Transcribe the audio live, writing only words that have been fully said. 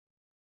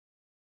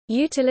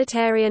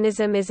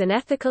Utilitarianism is an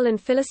ethical and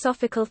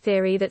philosophical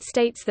theory that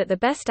states that the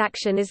best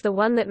action is the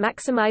one that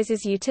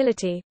maximizes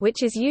utility,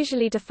 which is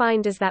usually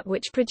defined as that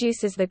which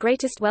produces the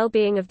greatest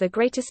well-being of the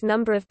greatest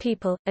number of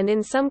people, and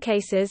in some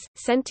cases,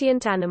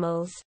 sentient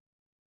animals.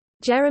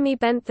 Jeremy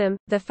Bentham,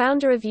 the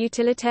founder of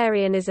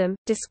utilitarianism,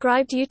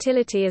 described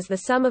utility as the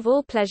sum of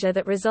all pleasure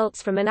that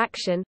results from an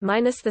action,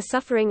 minus the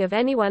suffering of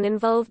anyone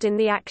involved in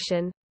the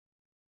action.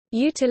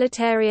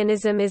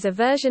 Utilitarianism is a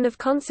version of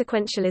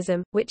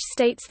consequentialism, which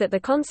states that the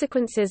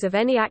consequences of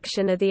any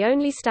action are the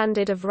only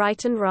standard of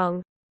right and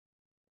wrong.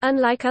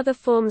 Unlike other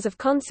forms of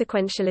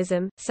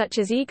consequentialism, such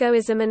as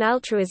egoism and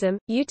altruism,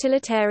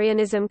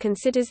 utilitarianism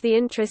considers the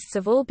interests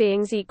of all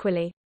beings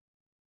equally.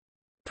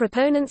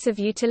 Proponents of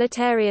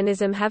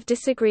utilitarianism have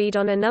disagreed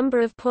on a number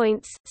of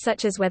points,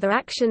 such as whether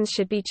actions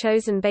should be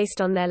chosen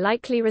based on their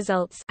likely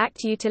results,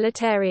 act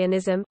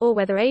utilitarianism, or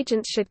whether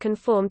agents should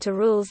conform to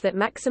rules that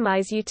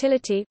maximize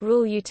utility,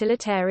 rule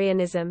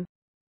utilitarianism.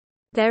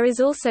 There is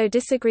also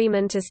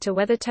disagreement as to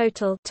whether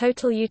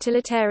total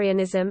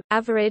utilitarianism,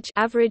 average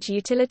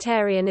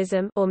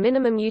utilitarianism, or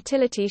minimum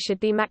utility should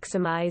be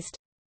maximized.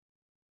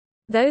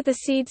 Though the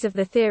seeds of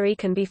the theory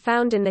can be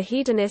found in the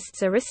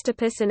hedonists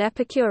Aristippus and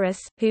Epicurus,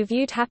 who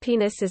viewed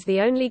happiness as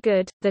the only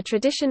good, the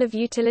tradition of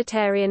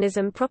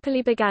utilitarianism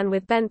properly began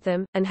with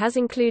Bentham, and has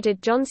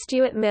included John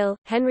Stuart Mill,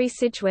 Henry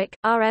Sidgwick,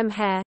 R. M.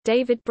 Hare,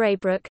 David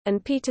Braybrook,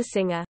 and Peter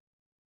Singer.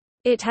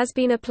 It has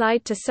been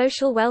applied to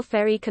social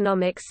welfare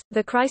economics,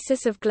 the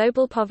crisis of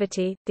global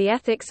poverty, the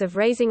ethics of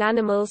raising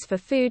animals for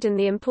food, and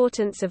the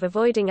importance of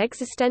avoiding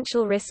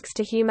existential risks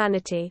to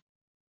humanity.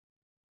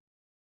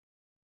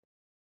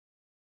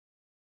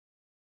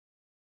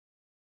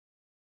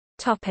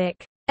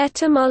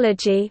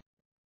 Etymology.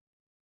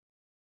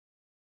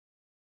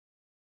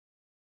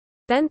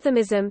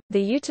 Benthamism,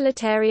 the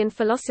utilitarian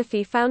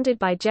philosophy founded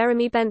by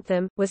Jeremy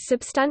Bentham, was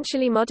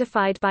substantially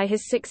modified by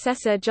his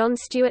successor John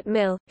Stuart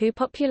Mill, who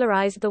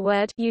popularized the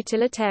word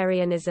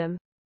utilitarianism.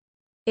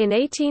 In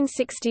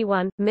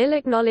 1861, Mill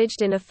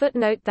acknowledged in a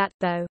footnote that,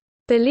 though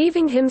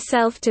believing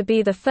himself to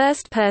be the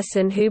first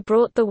person who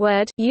brought the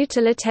word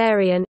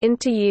utilitarian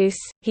into use,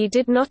 he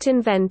did not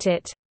invent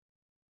it.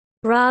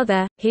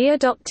 Rather, he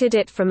adopted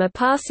it from a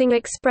passing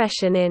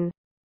expression in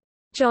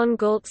John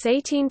Galt's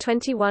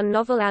 1821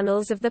 novel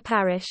Annals of the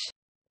Parish.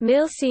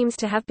 Mill seems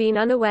to have been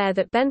unaware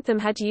that Bentham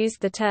had used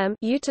the term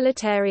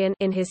utilitarian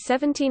in his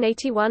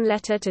 1781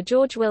 letter to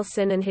George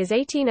Wilson and his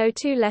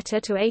 1802 letter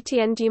to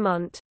Étienne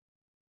Dumont.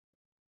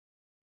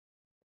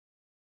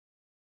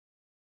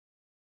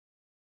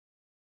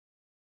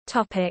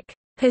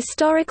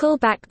 Historical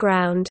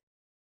background.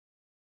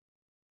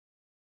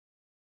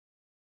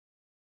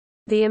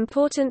 The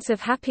importance of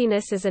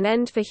happiness as an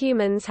end for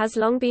humans has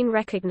long been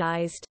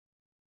recognized.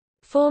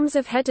 Forms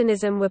of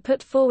hedonism were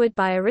put forward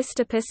by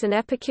Aristippus and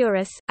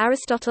Epicurus.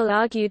 Aristotle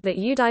argued that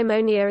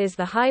eudaimonia is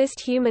the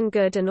highest human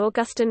good, and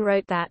Augustine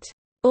wrote that,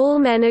 "All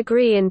men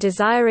agree in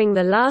desiring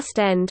the last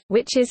end,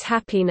 which is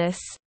happiness."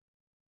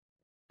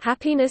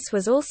 Happiness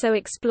was also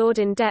explored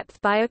in depth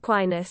by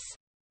Aquinas.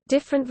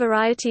 Different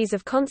varieties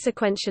of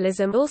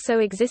consequentialism also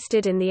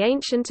existed in the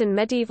ancient and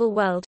medieval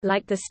world,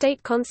 like the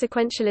state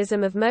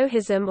consequentialism of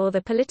Mohism or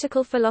the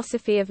political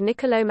philosophy of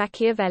Niccolò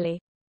Machiavelli.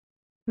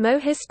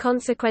 Mohist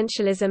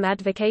consequentialism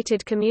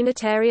advocated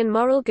communitarian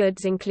moral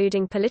goods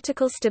including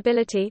political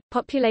stability,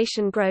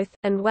 population growth,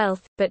 and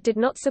wealth, but did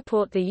not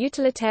support the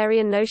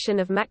utilitarian notion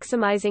of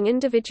maximizing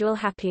individual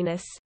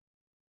happiness.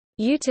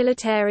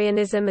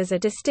 Utilitarianism as a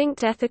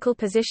distinct ethical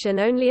position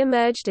only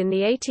emerged in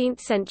the 18th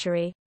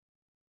century.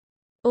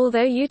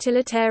 Although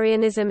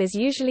utilitarianism is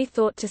usually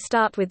thought to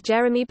start with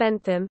Jeremy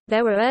Bentham,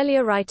 there were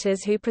earlier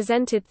writers who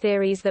presented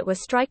theories that were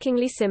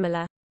strikingly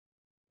similar.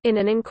 In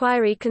an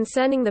inquiry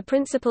concerning the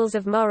principles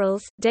of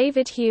morals,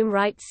 David Hume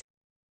writes,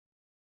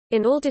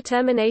 "In all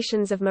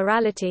determinations of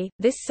morality,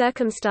 this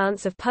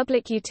circumstance of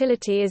public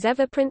utility is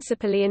ever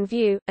principally in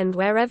view, and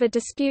wherever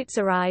disputes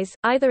arise,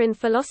 either in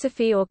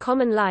philosophy or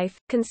common life,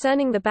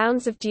 concerning the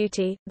bounds of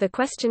duty, the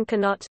question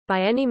cannot,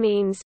 by any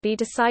means, be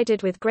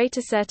decided with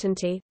greater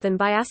certainty, than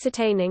by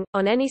ascertaining,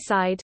 on any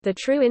side, the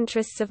true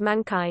interests of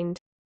mankind.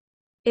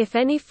 If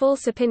any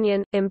false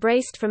opinion,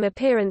 embraced from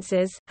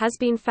appearances, has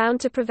been found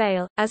to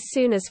prevail, as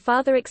soon as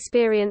farther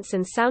experience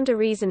and sounder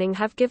reasoning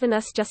have given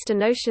us juster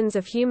notions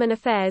of human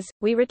affairs,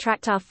 we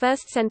retract our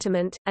first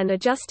sentiment, and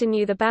adjust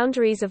anew the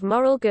boundaries of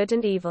moral good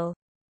and evil."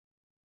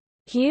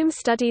 Hume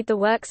studied the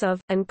works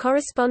of, and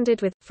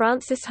corresponded with,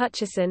 Francis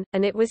Hutcheson,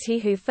 and it was he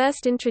who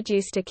first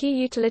introduced a key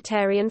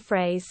utilitarian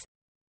phrase.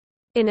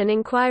 In an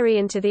inquiry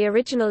into the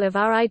original of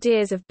Our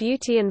Ideas of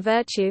Beauty and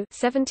Virtue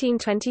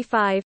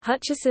 1725,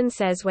 Hutcheson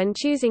says when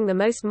choosing the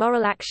most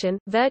moral action,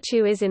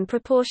 virtue is in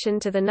proportion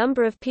to the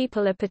number of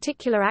people a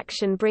particular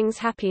action brings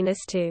happiness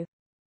to.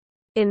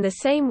 In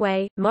the same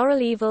way,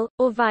 moral evil,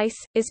 or vice,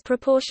 is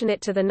proportionate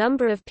to the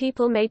number of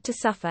people made to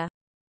suffer.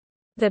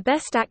 The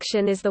best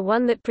action is the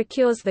one that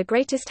procures the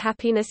greatest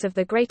happiness of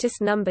the greatest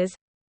numbers,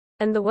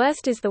 and the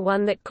worst is the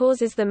one that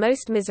causes the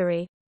most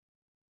misery.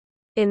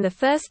 In the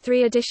first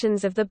 3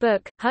 editions of the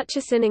book,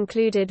 Hutcheson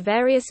included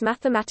various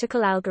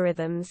mathematical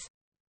algorithms.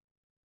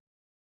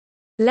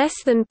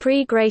 Less than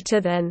pre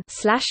greater than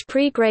 /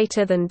 pre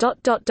greater than ...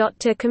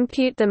 to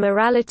compute the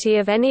morality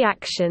of any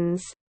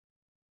actions.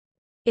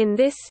 In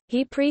this,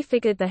 he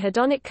prefigured the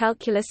hedonic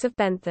calculus of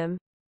Bentham.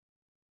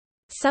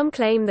 Some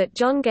claim that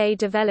John Gay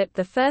developed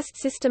the first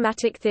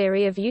systematic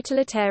theory of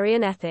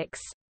utilitarian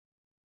ethics.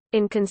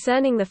 In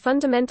Concerning the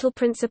Fundamental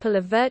Principle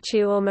of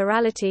Virtue or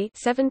Morality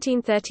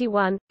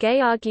 1731,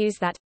 Gay argues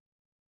that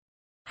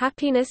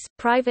happiness,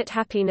 private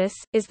happiness,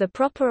 is the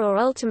proper or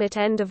ultimate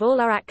end of all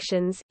our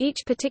actions. Each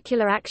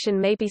particular action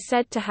may be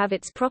said to have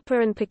its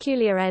proper and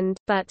peculiar end,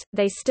 but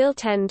they still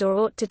tend or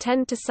ought to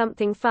tend to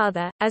something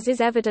farther, as is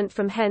evident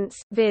from hence,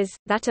 viz.,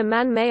 that a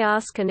man may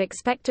ask and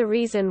expect a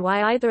reason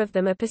why either of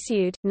them are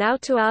pursued. Now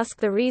to ask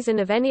the reason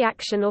of any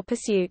action or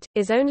pursuit,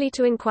 is only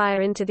to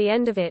inquire into the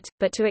end of it,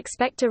 but to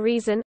expect a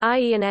reason,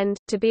 i.e. an end,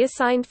 to be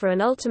assigned for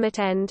an ultimate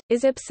end,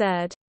 is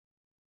absurd.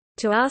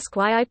 To ask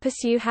why I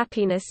pursue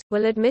happiness,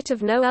 will admit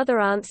of no other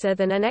answer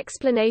than an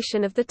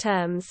explanation of the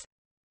terms.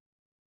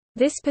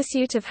 This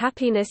pursuit of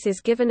happiness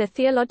is given a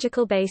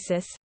theological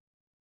basis.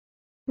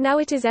 Now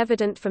it is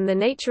evident from the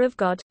nature of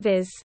God,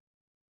 viz.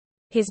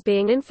 His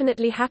being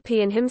infinitely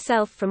happy in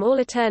himself from all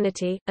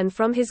eternity, and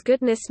from his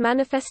goodness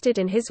manifested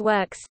in his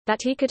works,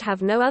 that he could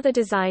have no other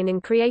design in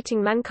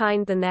creating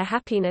mankind than their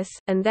happiness,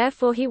 and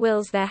therefore he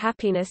wills their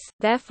happiness,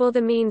 therefore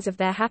the means of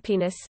their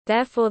happiness,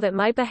 therefore that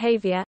my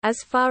behavior,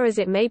 as far as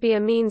it may be a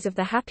means of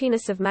the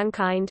happiness of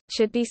mankind,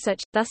 should be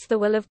such. Thus the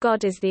will of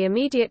God is the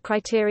immediate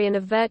criterion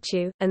of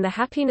virtue, and the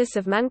happiness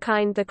of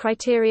mankind the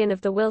criterion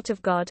of the will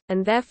of God,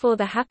 and therefore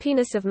the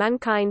happiness of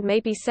mankind may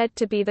be said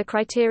to be the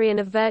criterion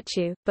of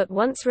virtue, but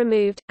once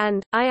removed,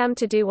 and I am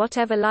to do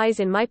whatever lies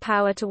in my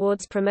power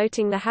towards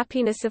promoting the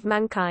happiness of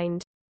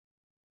mankind.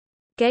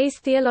 Gay's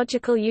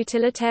theological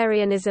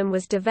utilitarianism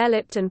was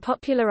developed and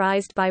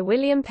popularized by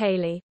William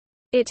Paley.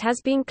 It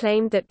has been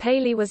claimed that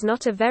Paley was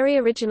not a very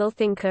original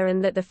thinker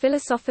and that the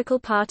philosophical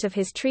part of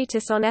his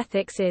treatise on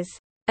ethics is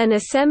an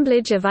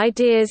assemblage of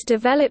ideas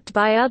developed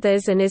by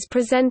others and is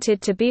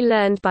presented to be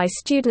learned by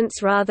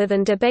students rather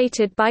than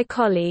debated by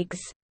colleagues.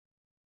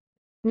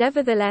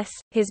 Nevertheless,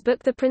 his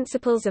book The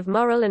Principles of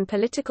Moral and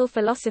Political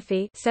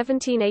Philosophy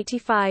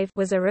 1785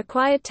 was a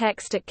required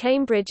text at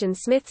Cambridge, and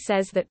Smith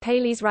says that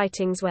Paley's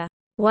writings were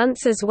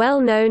once as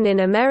well known in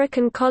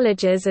American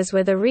colleges as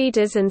were the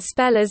readers and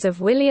spellers of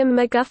William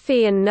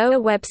McGuffey and Noah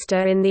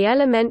Webster in the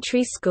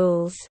elementary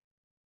schools.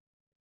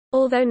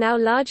 Although now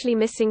largely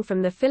missing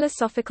from the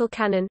philosophical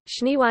canon,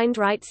 Schneewind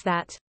writes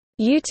that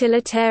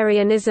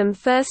utilitarianism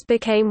first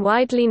became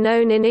widely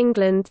known in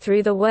England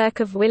through the work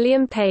of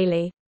William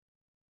Paley.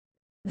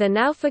 The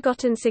now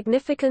forgotten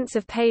significance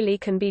of Paley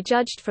can be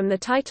judged from the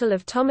title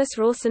of Thomas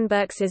Rawson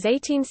Burke's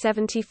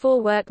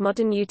 1874 work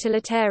Modern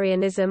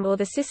Utilitarianism, or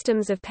The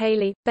Systems of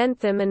Paley,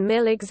 Bentham and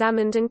Mill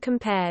Examined and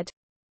Compared.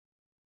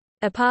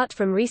 Apart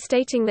from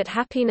restating that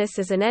happiness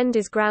as an end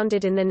is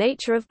grounded in the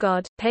nature of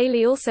God,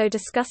 Paley also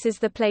discusses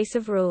the place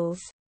of rules.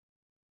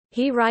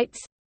 He writes,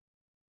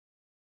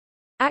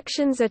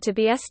 actions are to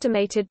be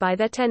estimated by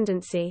their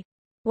tendency.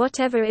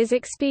 Whatever is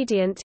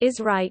expedient, is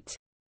right.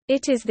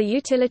 It is the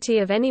utility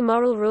of any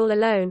moral rule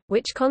alone,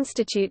 which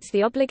constitutes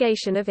the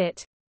obligation of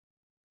it.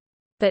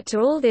 But to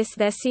all this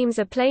there seems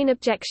a plain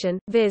objection,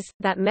 viz.,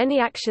 that many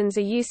actions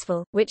are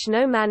useful, which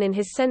no man in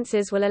his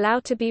senses will allow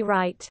to be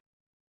right.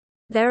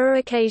 There are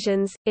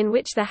occasions, in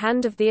which the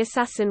hand of the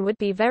assassin would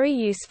be very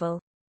useful.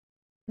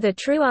 The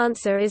true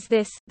answer is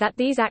this, that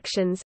these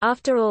actions,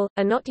 after all,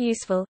 are not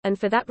useful, and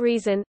for that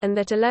reason, and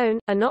that alone,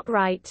 are not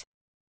right.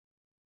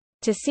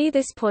 To see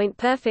this point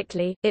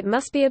perfectly, it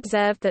must be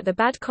observed that the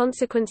bad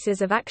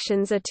consequences of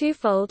actions are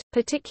twofold,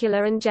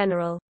 particular and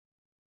general.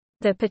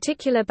 The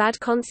particular bad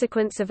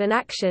consequence of an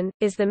action,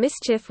 is the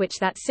mischief which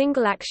that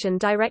single action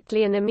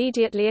directly and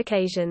immediately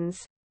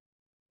occasions.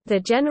 The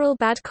general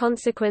bad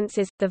consequence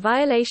is, the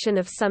violation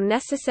of some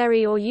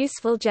necessary or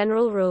useful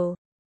general rule.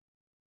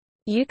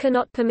 You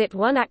cannot permit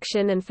one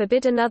action and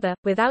forbid another,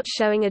 without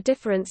showing a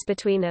difference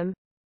between them.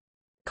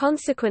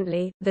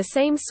 Consequently, the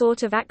same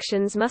sort of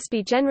actions must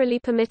be generally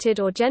permitted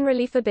or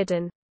generally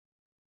forbidden.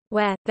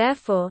 Where,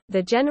 therefore,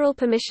 the general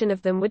permission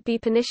of them would be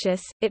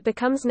pernicious, it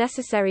becomes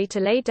necessary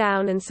to lay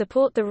down and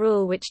support the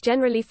rule which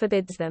generally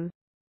forbids them.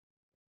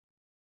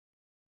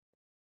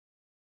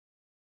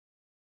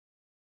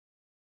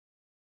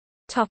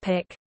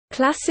 Topic: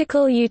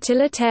 Classical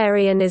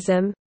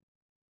utilitarianism.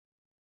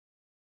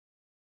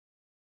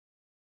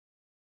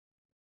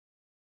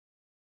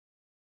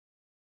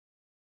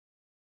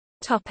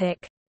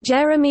 Topic: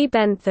 Jeremy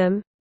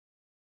Bentham.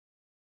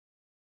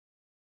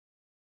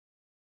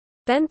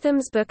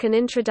 Bentham's book An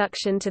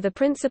Introduction to the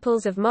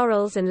Principles of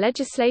Morals and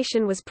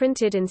Legislation was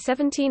printed in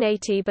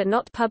 1780 but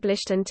not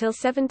published until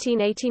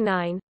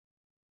 1789.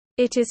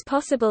 It is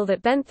possible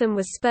that Bentham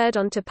was spurred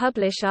on to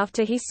publish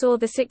after he saw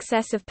the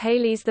success of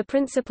Paley's The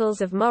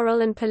Principles of Moral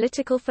and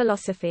Political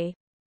Philosophy.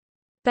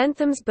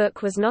 Bentham's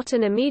book was not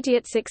an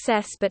immediate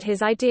success, but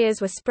his ideas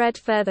were spread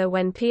further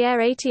when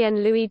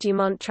Pierre-Étienne Louis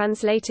Dumont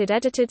translated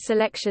edited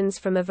selections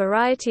from a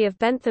variety of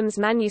Bentham's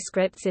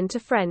manuscripts into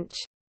French.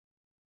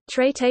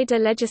 Traité de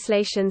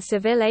législation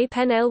civile et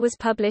pénale was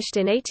published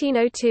in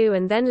 1802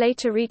 and then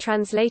later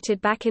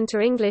retranslated back into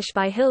English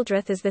by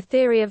Hildreth as The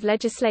Theory of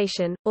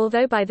Legislation,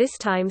 although by this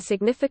time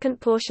significant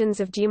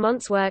portions of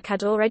Dumont's work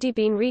had already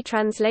been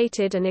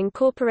retranslated and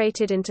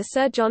incorporated into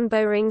Sir John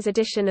Bowring's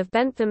edition of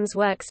Bentham's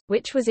works,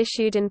 which was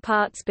issued in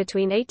parts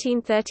between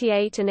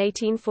 1838 and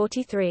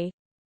 1843.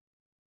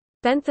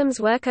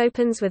 Bentham's work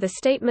opens with a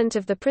statement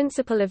of the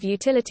principle of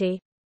utility.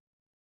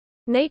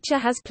 Nature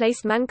has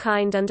placed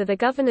mankind under the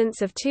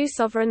governance of two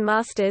sovereign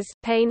masters,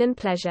 pain and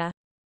pleasure.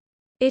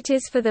 It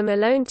is for them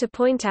alone to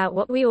point out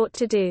what we ought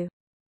to do.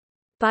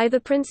 By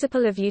the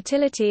principle of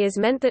utility is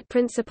meant that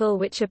principle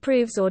which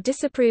approves or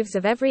disapproves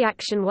of every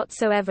action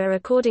whatsoever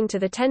according to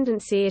the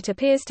tendency it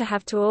appears to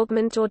have to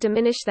augment or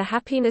diminish the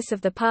happiness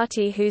of the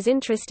party whose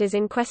interest is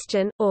in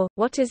question, or,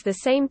 what is the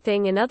same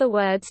thing in other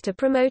words, to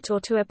promote or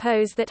to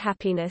oppose that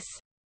happiness.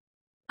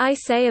 I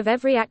say of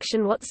every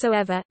action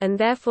whatsoever, and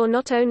therefore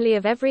not only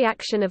of every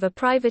action of a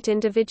private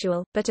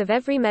individual, but of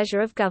every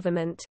measure of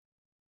government.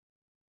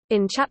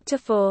 In Chapter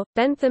 4,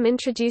 Bentham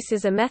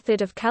introduces a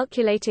method of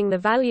calculating the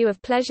value of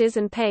pleasures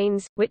and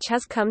pains, which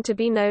has come to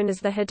be known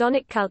as the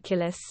hedonic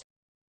calculus.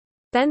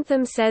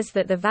 Bentham says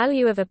that the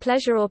value of a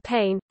pleasure or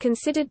pain,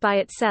 considered by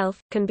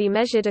itself, can be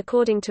measured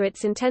according to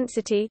its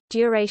intensity,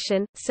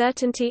 duration,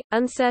 certainty,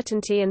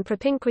 uncertainty and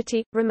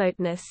propinquity,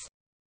 remoteness.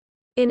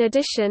 In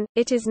addition,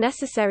 it is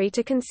necessary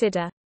to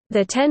consider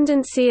the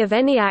tendency of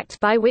any act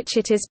by which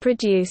it is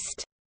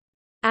produced,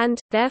 and,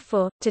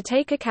 therefore, to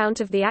take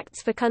account of the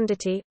act's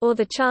fecundity, or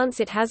the chance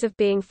it has of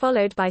being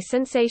followed by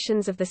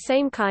sensations of the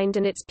same kind,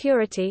 and its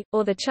purity,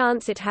 or the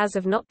chance it has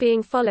of not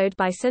being followed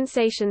by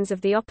sensations of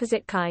the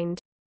opposite kind.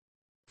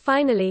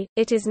 Finally,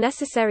 it is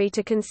necessary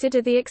to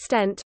consider the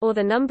extent, or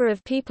the number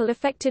of people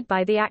affected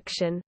by the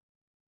action.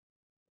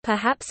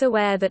 Perhaps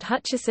aware that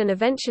Hutcheson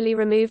eventually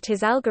removed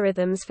his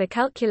algorithms for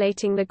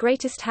calculating the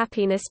greatest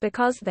happiness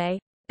because they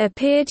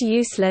appeared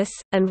useless,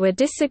 and were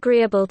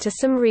disagreeable to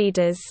some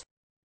readers.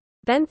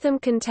 Bentham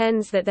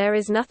contends that there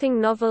is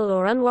nothing novel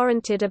or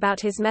unwarranted about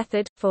his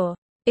method, for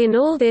in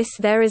all this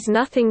there is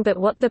nothing but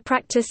what the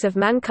practice of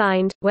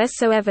mankind,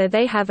 wheresoever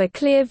they have a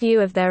clear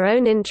view of their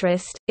own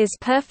interest, is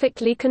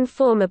perfectly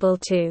conformable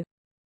to.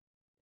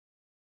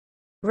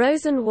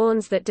 Rosen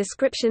warns that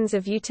descriptions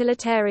of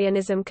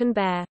utilitarianism can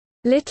bear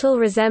little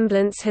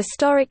resemblance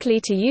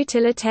historically to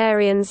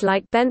utilitarians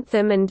like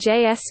Bentham and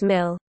J. S.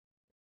 Mill,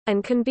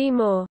 and can be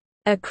more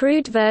a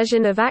crude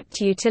version of act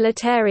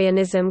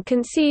utilitarianism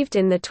conceived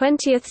in the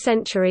 20th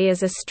century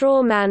as a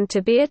straw man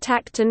to be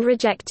attacked and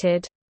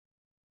rejected.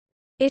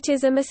 It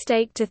is a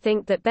mistake to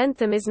think that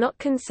Bentham is not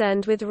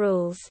concerned with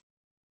rules.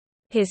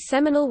 His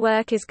seminal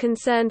work is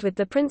concerned with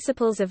the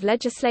principles of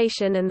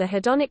legislation, and the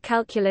hedonic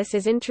calculus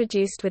is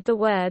introduced with the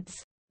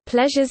words,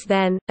 "Pleasures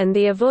then, and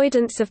the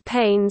avoidance of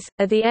pains,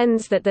 are the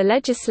ends that the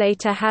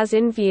legislator has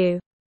in view."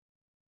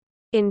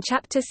 In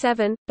Chapter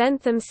 7,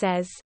 Bentham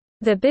says,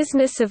 "The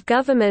business of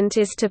government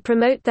is to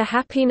promote the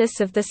happiness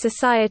of the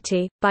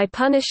society, by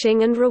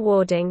punishing and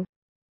rewarding.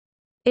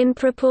 In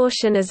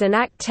proportion as an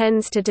act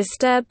tends to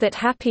disturb that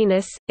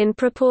happiness, in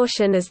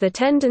proportion as the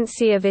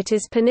tendency of it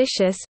is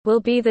pernicious, will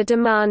be the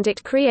demand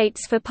it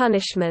creates for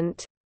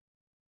punishment."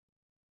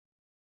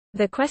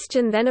 The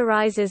question then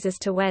arises as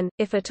to when,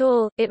 if at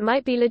all, it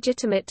might be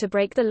legitimate to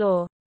break the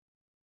law.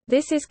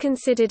 This is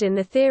considered in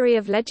the theory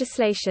of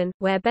legislation,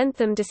 where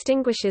Bentham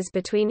distinguishes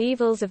between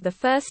evils of the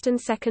first and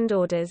second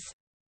orders.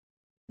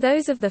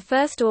 Those of the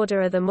first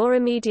order are the more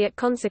immediate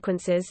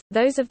consequences,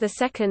 those of the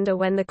second are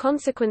when the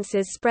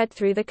consequences spread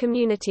through the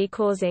community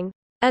causing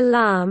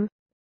alarm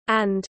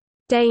and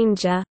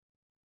danger.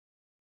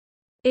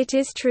 It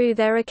is true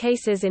there are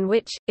cases in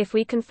which, if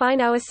we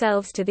confine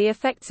ourselves to the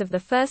effects of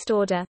the first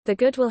order, the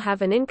good will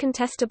have an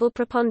incontestable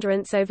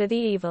preponderance over the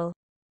evil.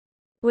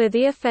 Were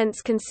the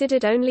offense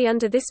considered only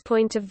under this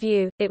point of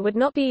view, it would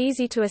not be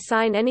easy to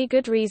assign any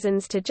good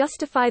reasons to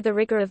justify the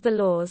rigor of the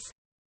laws.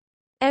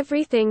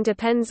 Everything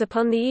depends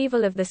upon the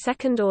evil of the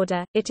second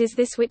order, it is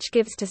this which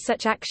gives to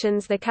such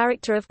actions the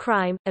character of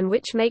crime, and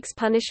which makes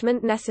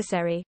punishment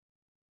necessary.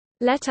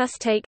 Let us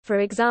take,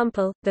 for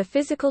example, the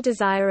physical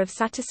desire of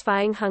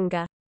satisfying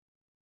hunger.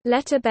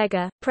 Let a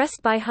beggar,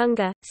 pressed by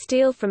hunger,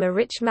 steal from a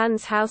rich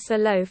man's house a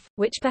loaf,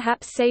 which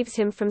perhaps saves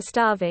him from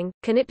starving.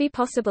 Can it be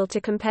possible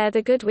to compare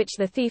the good which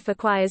the thief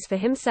acquires for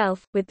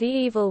himself, with the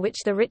evil which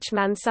the rich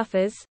man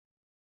suffers?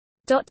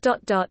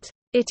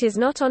 It is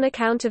not on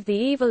account of the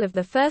evil of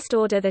the first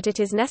order that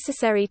it is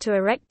necessary to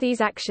erect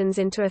these actions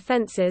into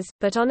offences,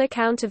 but on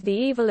account of the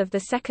evil of the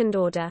second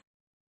order.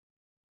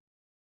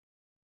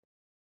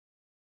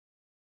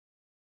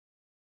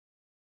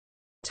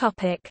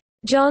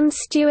 John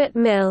Stuart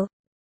Mill.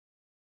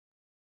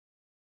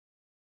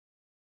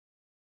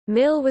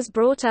 Mill was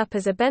brought up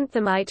as a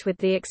Benthamite with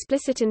the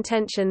explicit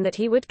intention that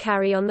he would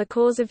carry on the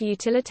cause of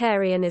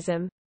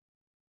utilitarianism.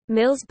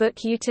 Mill's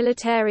book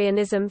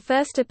Utilitarianism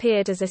first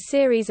appeared as a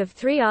series of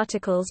 3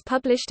 articles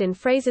published in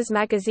Fraser's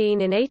magazine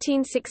in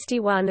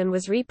 1861 and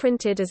was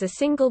reprinted as a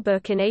single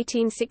book in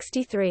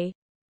 1863.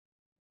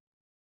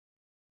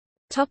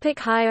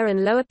 Higher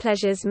and lower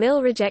pleasures.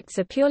 Mill rejects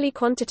a purely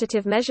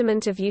quantitative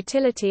measurement of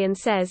utility and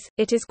says,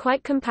 it is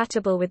quite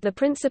compatible with the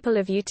principle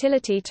of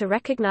utility to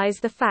recognize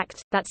the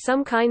fact, that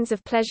some kinds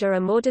of pleasure are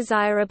more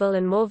desirable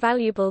and more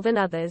valuable than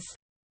others.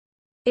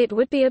 It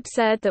would be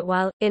absurd that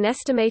while, in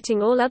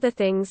estimating all other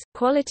things,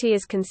 quality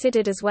is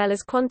considered as well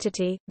as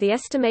quantity, the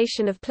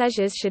estimation of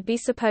pleasures should be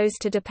supposed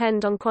to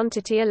depend on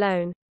quantity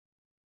alone.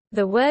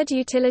 The word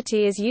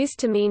utility is used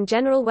to mean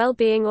general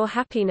well-being or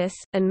happiness,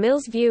 and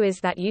Mill's view is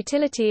that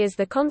utility is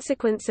the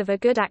consequence of a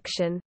good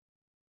action.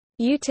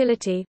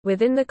 Utility,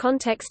 within the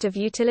context of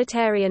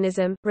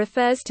utilitarianism,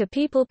 refers to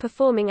people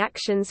performing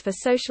actions for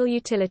social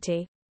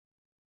utility.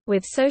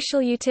 With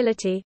social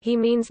utility, he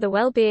means the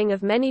well-being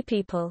of many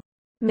people.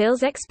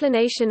 Mill's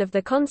explanation of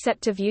the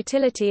concept of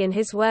utility in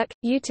his work,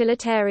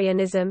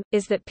 Utilitarianism,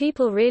 is that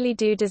people really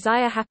do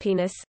desire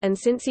happiness, and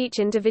since each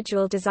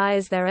individual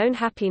desires their own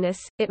happiness,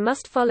 it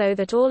must follow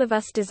that all of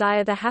us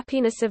desire the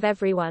happiness of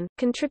everyone,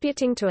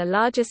 contributing to a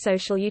larger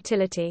social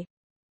utility.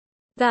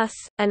 Thus,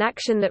 an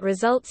action that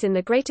results in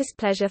the greatest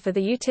pleasure for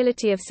the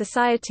utility of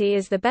society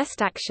is the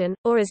best action,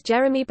 or as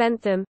Jeremy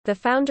Bentham, the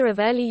founder of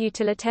early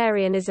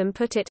utilitarianism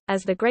put it,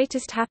 as the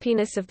greatest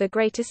happiness of the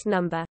greatest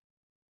number.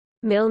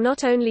 Mill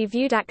not only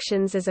viewed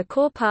actions as a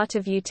core part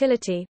of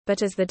utility,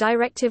 but as the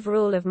directive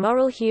rule of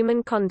moral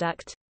human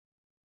conduct.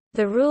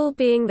 The rule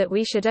being that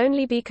we should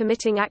only be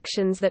committing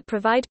actions that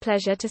provide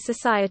pleasure to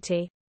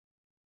society.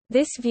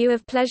 This view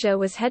of pleasure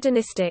was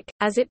hedonistic,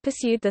 as it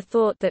pursued the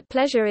thought that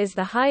pleasure is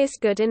the highest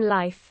good in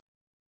life.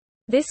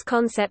 This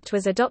concept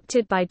was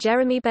adopted by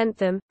Jeremy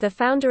Bentham, the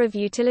founder of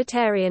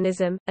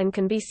utilitarianism, and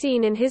can be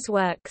seen in his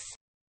works.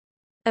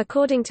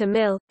 According to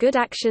Mill, good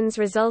actions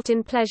result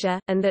in pleasure,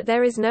 and that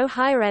there is no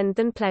higher end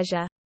than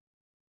pleasure.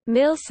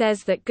 Mill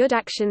says that good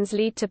actions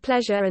lead to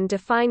pleasure and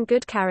define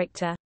good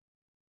character.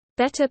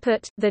 Better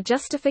put, the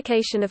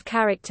justification of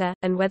character,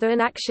 and whether an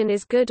action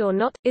is good or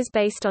not, is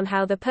based on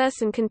how the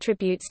person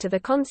contributes to the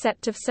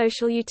concept of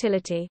social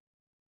utility.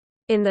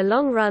 In the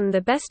long run,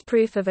 the best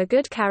proof of a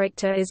good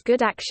character is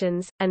good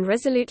actions, and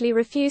resolutely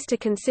refuse to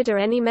consider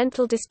any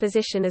mental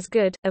disposition as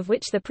good, of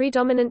which the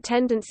predominant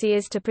tendency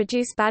is to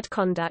produce bad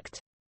conduct.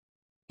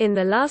 In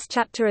the last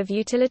chapter of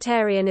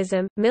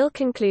Utilitarianism, Mill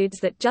concludes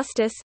that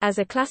justice, as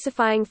a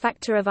classifying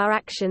factor of our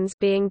actions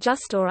being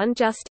just or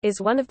unjust, is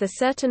one of the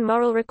certain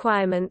moral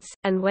requirements,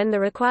 and when the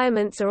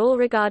requirements are all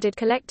regarded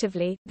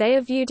collectively, they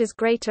are viewed as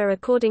greater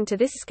according to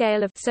this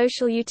scale of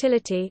social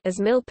utility, as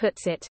Mill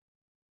puts it.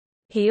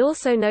 He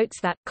also notes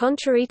that,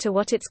 contrary to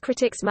what its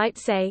critics might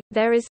say,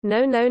 there is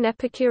no known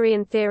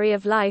Epicurean theory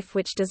of life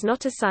which does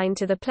not assign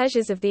to the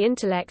pleasures of the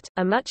intellect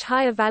a much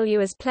higher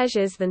value as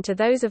pleasures than to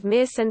those of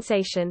mere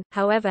sensation.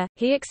 However,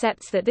 he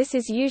accepts that this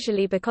is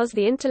usually because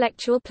the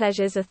intellectual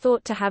pleasures are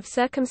thought to have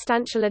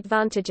circumstantial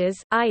advantages,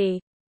 i.e.,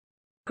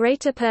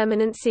 greater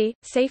permanency,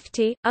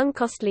 safety,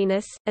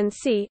 uncostliness, and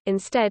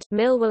instead,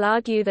 Mill will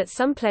argue that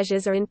some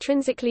pleasures are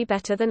intrinsically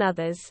better than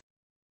others.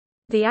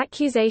 The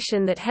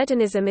accusation that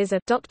hedonism is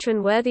a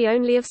doctrine worthy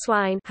only of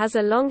swine has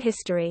a long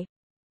history.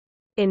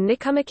 In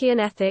Nicomachean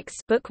Ethics,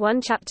 Book 1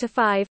 Chapter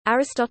 5,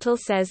 Aristotle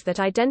says that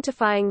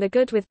identifying the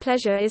good with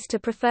pleasure is to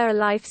prefer a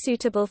life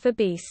suitable for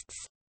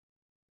beasts.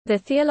 The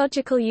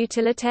theological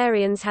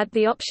utilitarians had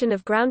the option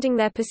of grounding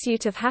their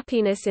pursuit of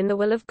happiness in the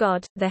will of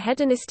God. The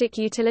hedonistic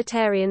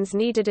utilitarians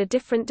needed a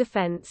different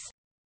defense.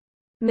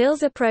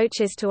 Mill's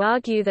approach is to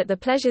argue that the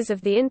pleasures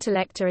of the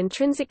intellect are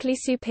intrinsically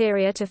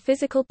superior to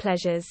physical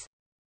pleasures.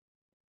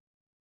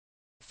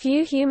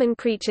 Few human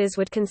creatures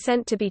would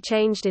consent to be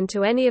changed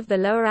into any of the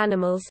lower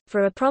animals,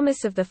 for a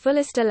promise of the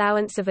fullest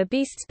allowance of a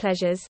beast's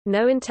pleasures.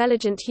 No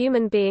intelligent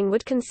human being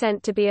would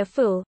consent to be a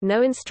fool,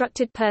 no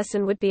instructed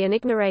person would be an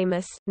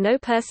ignoramus, no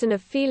person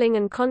of feeling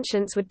and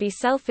conscience would be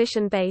selfish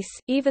and base,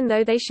 even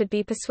though they should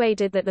be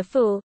persuaded that the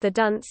fool, the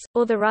dunce,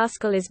 or the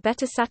rascal is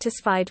better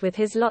satisfied with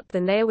his lot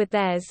than they are with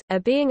theirs. A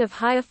being of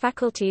higher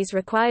faculties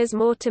requires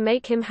more to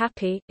make him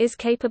happy, is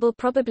capable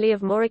probably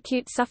of more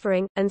acute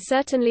suffering, and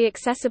certainly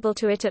accessible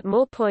to it at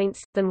more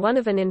points, than one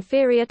of an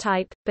inferior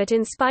type, but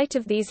in spite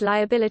of these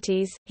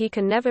liabilities, he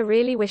can never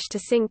really wish to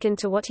sink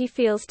into what he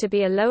feels to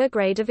be a lower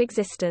grade of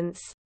existence.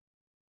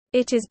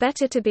 It is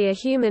better to be a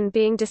human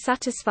being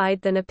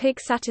dissatisfied than a pig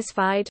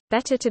satisfied,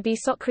 better to be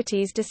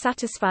Socrates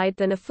dissatisfied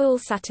than a fool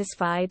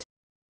satisfied.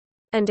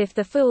 And if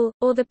the fool,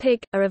 or the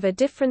pig, are of a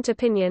different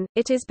opinion,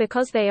 it is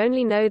because they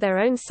only know their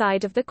own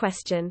side of the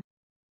question.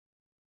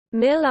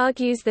 Mill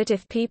argues that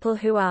if people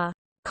who are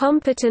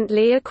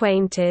competently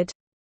acquainted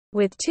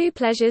with two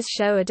pleasures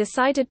show a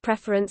decided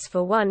preference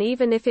for one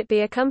even if it be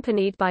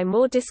accompanied by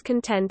more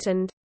discontent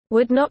and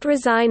would not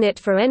resign it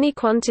for any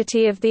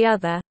quantity of the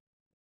other,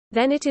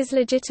 then it is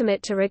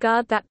legitimate to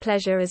regard that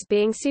pleasure as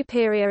being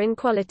superior in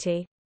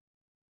quality.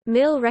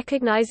 Mill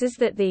recognizes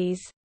that these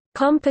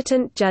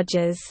competent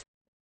judges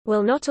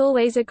will not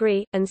always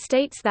agree, and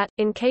states that,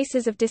 in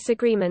cases of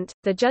disagreement,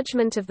 the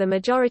judgment of the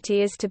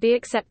majority is to be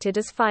accepted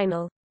as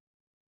final.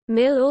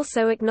 Mill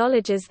also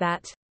acknowledges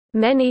that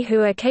many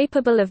who are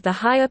capable of the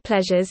higher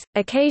pleasures,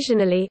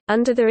 occasionally,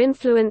 under the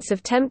influence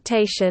of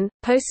temptation,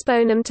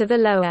 postpone them to the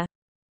lower.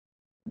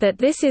 But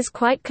this is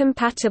quite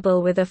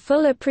compatible with a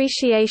full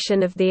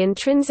appreciation of the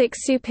intrinsic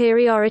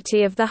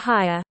superiority of the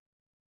higher.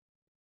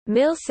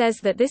 Mill says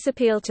that this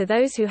appeal to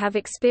those who have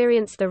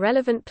experienced the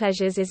relevant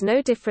pleasures is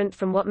no different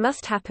from what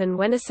must happen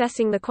when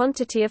assessing the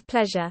quantity of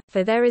pleasure,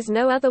 for there is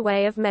no other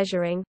way of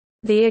measuring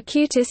the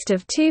acutest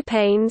of two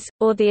pains,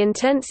 or the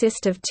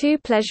intensest of two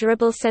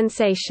pleasurable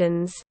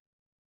sensations.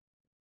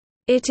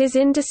 It is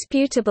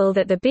indisputable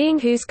that the being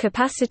whose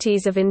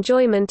capacities of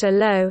enjoyment are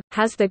low,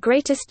 has the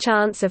greatest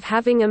chance of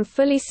having them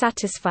fully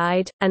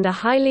satisfied, and a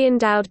highly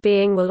endowed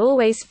being will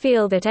always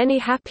feel that any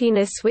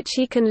happiness which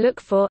he can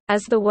look for,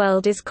 as the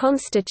world is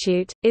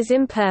constitute, is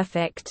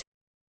imperfect.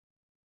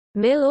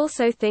 Mill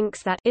also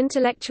thinks that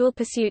intellectual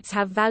pursuits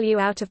have value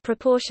out of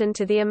proportion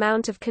to the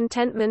amount of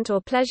contentment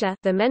or pleasure,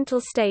 the mental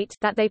state,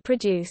 that they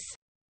produce.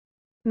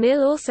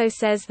 Mill also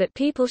says that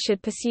people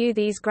should pursue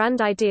these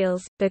grand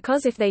ideals,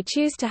 because if they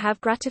choose to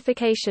have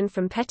gratification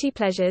from petty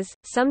pleasures,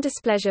 some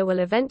displeasure will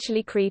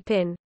eventually creep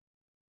in.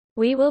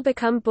 We will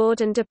become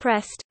bored and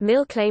depressed.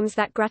 Mill claims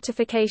that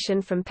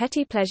gratification from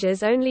petty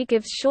pleasures only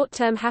gives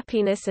short-term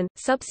happiness and,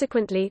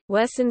 subsequently,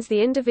 worsens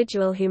the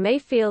individual who may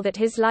feel that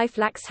his life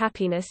lacks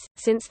happiness,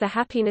 since the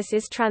happiness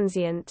is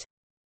transient.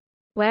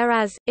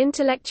 Whereas,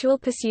 intellectual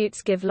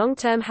pursuits give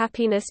long-term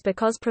happiness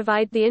because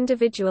provide the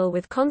individual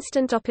with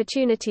constant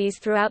opportunities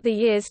throughout the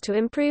years to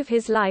improve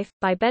his life,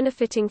 by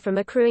benefiting from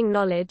accruing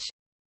knowledge.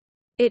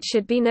 It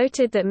should be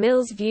noted that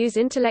Mill's views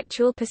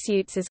intellectual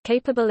pursuits as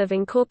capable of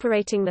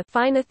incorporating the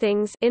finer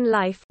things in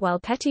life, while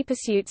petty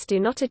pursuits do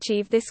not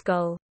achieve this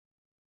goal.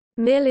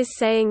 Mill is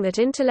saying that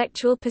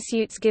intellectual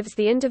pursuits gives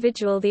the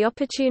individual the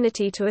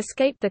opportunity to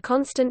escape the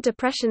constant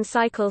depression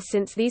cycle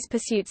since these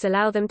pursuits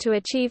allow them to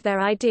achieve their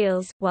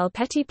ideals, while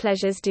petty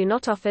pleasures do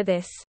not offer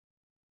this.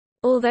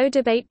 Although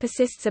debate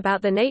persists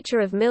about the nature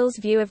of Mill's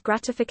view of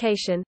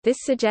gratification, this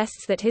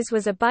suggests that his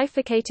was a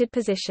bifurcated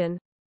position.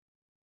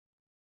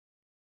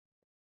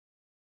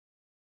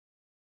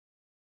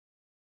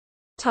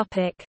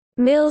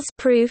 Mill's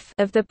proof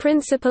of the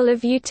principle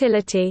of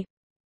utility.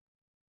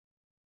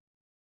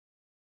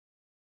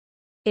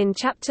 In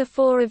Chapter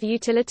 4 of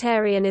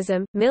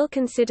Utilitarianism, Mill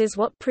considers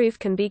what proof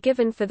can be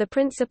given for the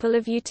principle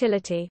of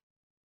utility.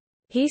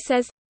 He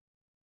says,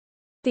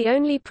 the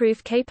only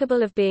proof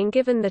capable of being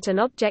given that an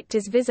object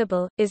is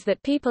visible, is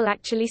that people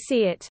actually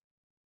see it.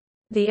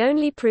 The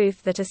only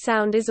proof that a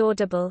sound is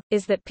audible,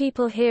 is that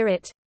people hear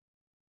it.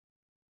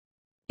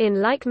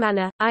 In like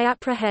manner, I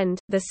apprehend,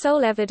 the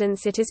sole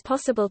evidence it is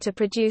possible to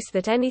produce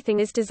that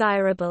anything is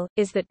desirable,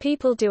 is that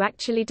people do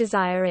actually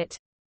desire it.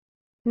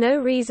 No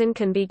reason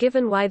can be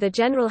given why the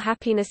general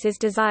happiness is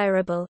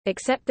desirable,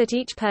 except that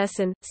each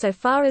person, so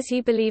far as he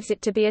believes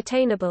it to be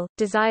attainable,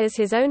 desires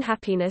his own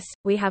happiness.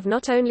 We have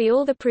not only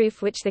all the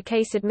proof which the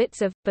case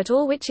admits of, but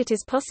all which it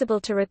is possible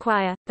to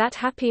require, that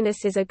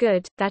happiness is a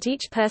good, that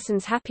each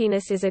person's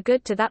happiness is a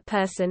good to that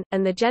person,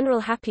 and the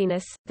general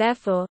happiness,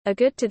 therefore, a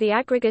good to the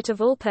aggregate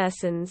of all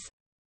persons.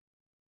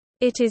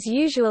 It is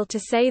usual to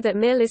say that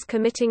Mill is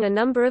committing a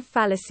number of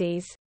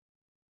fallacies.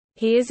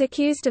 He is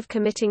accused of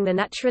committing the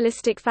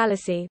naturalistic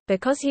fallacy,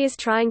 because he is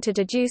trying to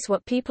deduce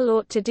what people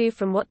ought to do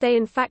from what they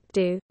in fact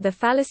do, the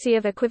fallacy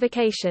of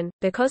equivocation,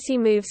 because he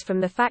moves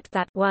from the fact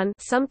that 1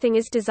 something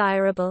is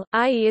desirable,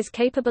 i.e. is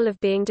capable of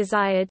being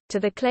desired, to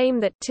the claim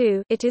that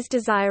 2 it is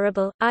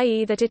desirable,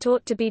 i.e. that it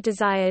ought to be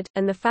desired,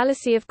 and the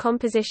fallacy of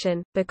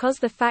composition, because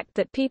the fact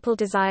that people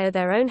desire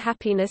their own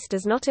happiness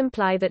does not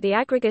imply that the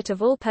aggregate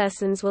of all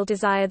persons will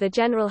desire the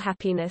general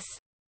happiness.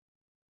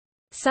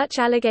 Such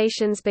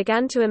allegations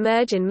began to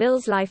emerge in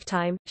Mill's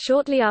lifetime,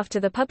 shortly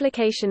after the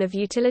publication of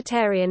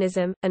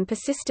Utilitarianism, and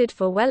persisted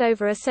for well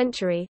over a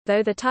century,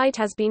 though the tide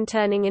has been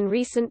turning in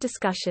recent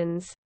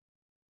discussions.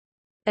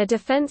 A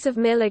defense of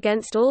Mill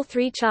against all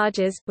three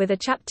charges, with a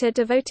chapter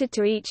devoted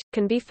to each,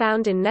 can be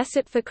found in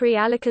Nesset Fakri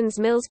Alican's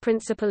Mill's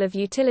Principle of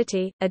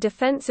Utility, a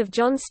defense of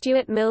John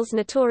Stuart Mill's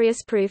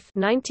Notorious Proof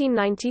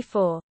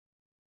 1994.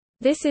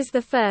 This is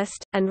the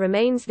first, and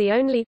remains the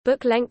only,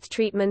 book-length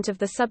treatment of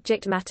the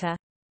subject matter.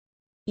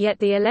 Yet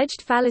the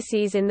alleged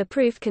fallacies in the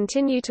proof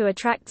continue to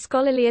attract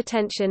scholarly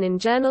attention in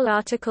journal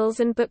articles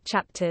and book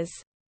chapters.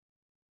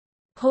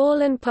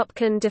 Hall and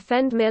Popkin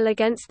defend Mill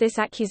against this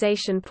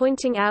accusation,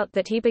 pointing out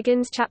that he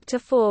begins Chapter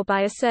 4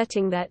 by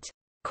asserting that,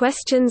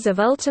 "questions of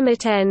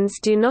ultimate ends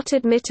do not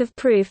admit of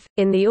proof,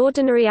 in the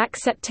ordinary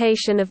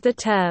acceptation of the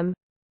term,"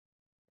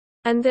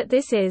 and that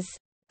this is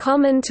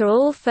 "common to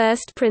all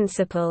first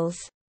principles."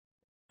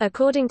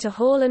 According to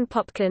Hall and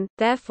Popkin,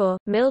 therefore,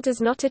 Mill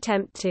does not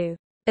attempt to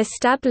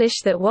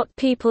establish that what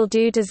people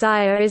do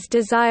desire is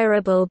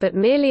desirable, but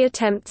merely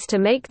attempts to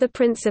make the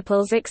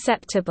principles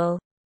acceptable.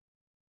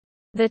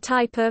 The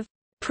type of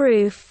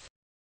proof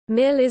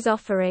Mill is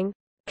offering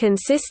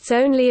consists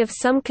only of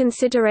some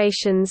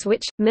considerations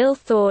which, Mill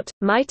thought,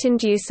 might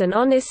induce an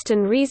honest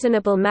and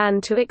reasonable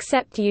man to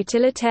accept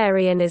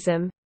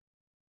utilitarianism.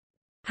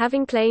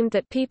 Having claimed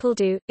that people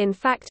do, in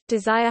fact,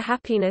 desire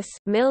happiness,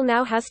 Mill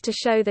now has to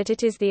show that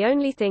it is the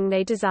only thing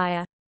they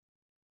desire.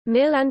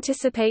 Mill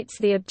anticipates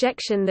the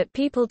objection that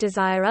people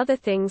desire other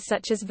things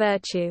such as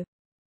virtue.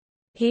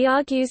 He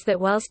argues that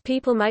whilst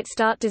people might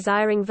start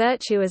desiring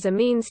virtue as a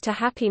means to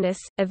happiness,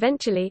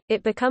 eventually,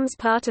 it becomes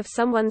part of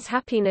someone's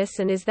happiness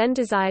and is then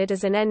desired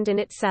as an end in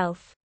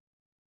itself.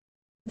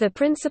 The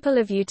principle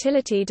of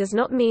utility does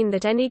not mean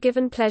that any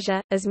given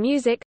pleasure, as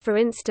music, for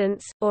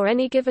instance, or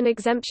any given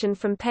exemption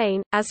from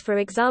pain, as for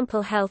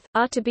example health,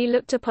 are to be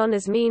looked upon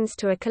as means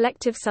to a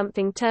collective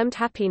something termed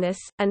happiness,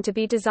 and to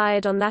be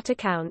desired on that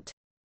account.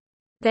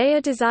 They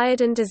are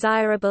desired and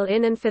desirable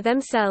in and for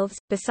themselves,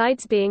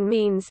 besides being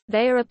means,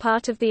 they are a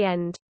part of the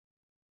end.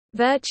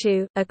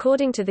 Virtue,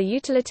 according to the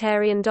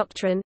utilitarian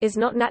doctrine, is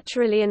not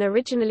naturally and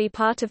originally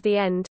part of the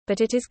end,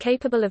 but it is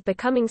capable of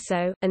becoming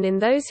so, and in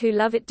those who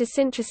love it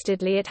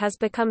disinterestedly it has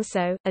become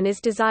so, and is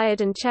desired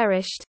and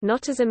cherished,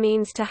 not as a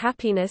means to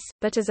happiness,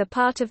 but as a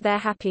part of their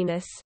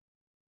happiness.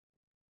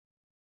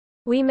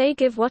 We may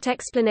give what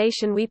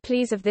explanation we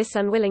please of this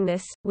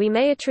unwillingness, we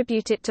may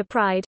attribute it to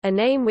pride, a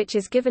name which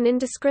is given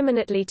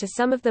indiscriminately to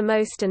some of the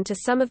most and to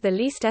some of the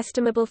least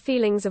estimable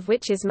feelings of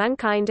which is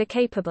mankind are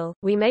capable,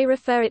 we may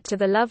refer it to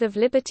the love of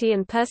liberty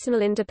and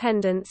personal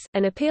independence,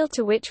 an appeal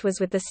to which was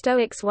with the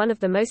Stoics one of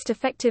the most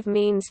effective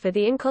means for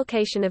the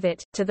inculcation of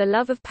it, to the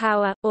love of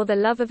power, or the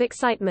love of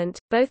excitement,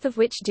 both of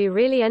which do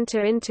really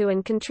enter into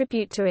and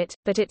contribute to it,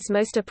 but its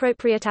most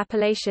appropriate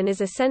appellation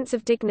is a sense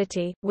of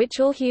dignity, which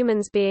all human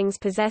beings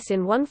possess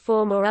in one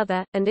form or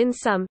other, and in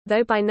some,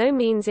 though by no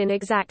means in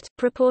exact,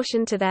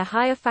 proportion to their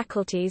higher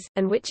faculties,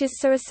 and which is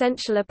so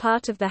essential a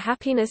part of the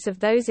happiness of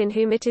those in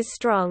whom it is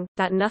strong,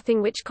 that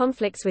nothing which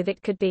conflicts with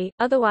it could be,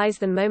 otherwise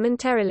than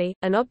momentarily,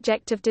 an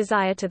object of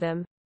desire to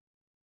them.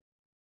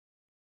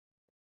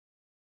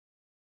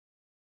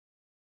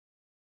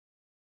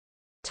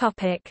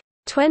 Topic: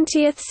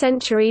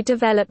 20th-century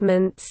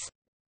developments.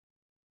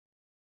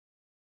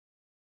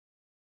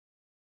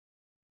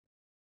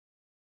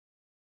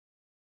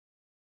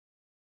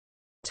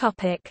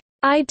 Topic: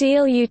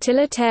 Ideal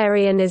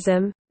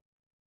utilitarianism.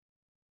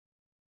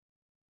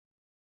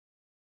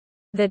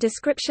 The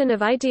description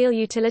of ideal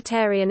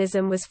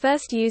utilitarianism was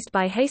first used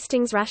by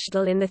Hastings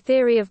Rashdall in The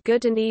Theory of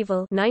Good and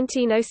Evil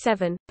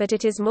 1907, but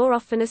it is more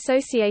often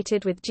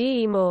associated with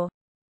G. E. Moore.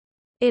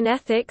 In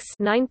Ethics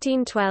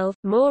 1912,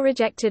 Moore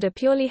rejected a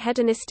purely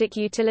hedonistic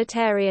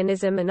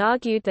utilitarianism and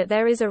argued that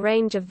there is a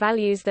range of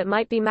values that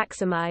might be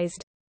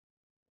maximized.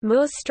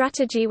 Moore's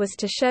strategy was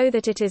to show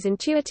that it is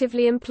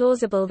intuitively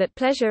implausible that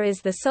pleasure is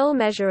the sole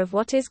measure of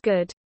what is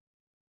good.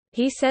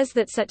 He says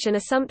that such an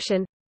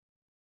assumption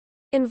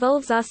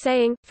involves our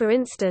saying, for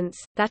instance,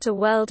 that a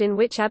world in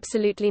which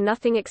absolutely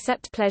nothing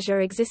except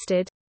pleasure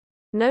existed,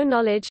 no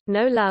knowledge,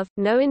 no love,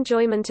 no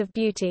enjoyment of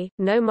beauty,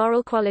 no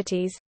moral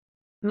qualities,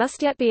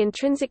 must yet be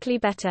intrinsically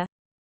better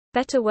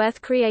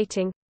worth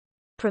creating,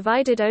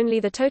 provided only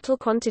the total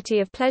quantity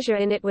of pleasure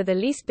in it were the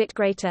least bit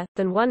greater,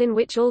 than one in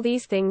which all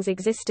these things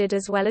existed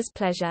as well as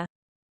pleasure.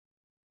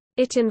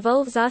 It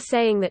involves our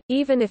saying that,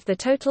 even if the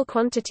total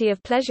quantity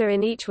of pleasure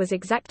in each was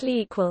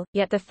exactly equal,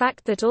 yet the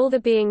fact that all the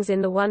beings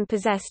in the one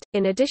possessed,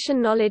 in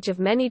addition knowledge of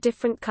many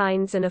different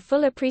kinds and a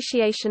full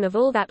appreciation of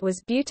all that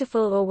was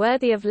beautiful or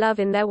worthy of love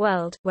in their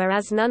world,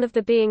 whereas none of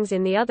the beings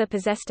in the other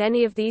possessed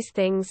any of these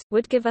things,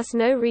 would give us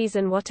no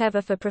reason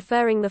whatever for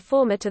preferring the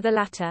former to the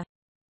latter.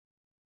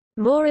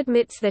 Moore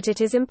admits that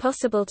it is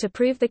impossible to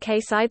prove the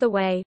case either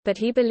way, but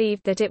he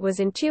believed that it was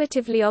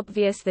intuitively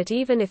obvious that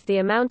even if the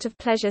amount of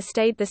pleasure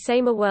stayed the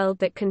same, a world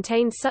that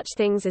contained such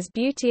things as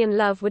beauty and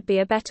love would be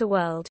a better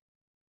world.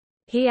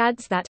 He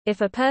adds that,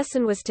 if a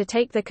person was to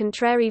take the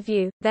contrary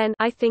view, then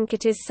I think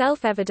it is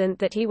self-evident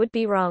that he would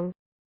be wrong.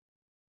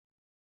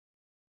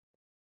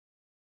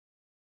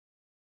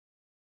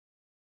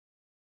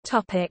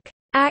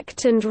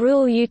 Act and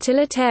rule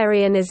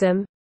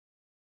utilitarianism.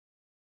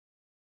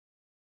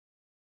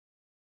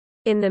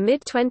 In the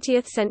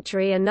mid-20th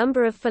century, a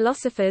number of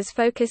philosophers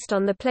focused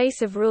on the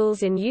place of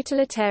rules in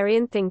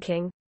utilitarian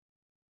thinking.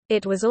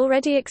 It was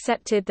already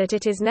accepted that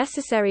it is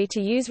necessary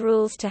to use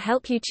rules to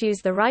help you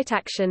choose the right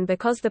action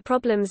because the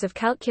problems of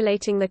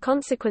calculating the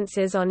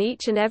consequences on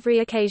each and every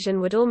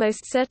occasion would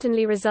almost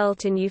certainly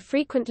result in you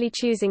frequently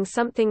choosing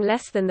something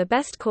less than the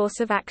best course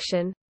of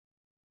action.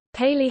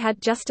 Paley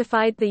had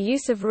justified the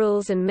use of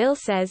rules, and Mill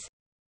says,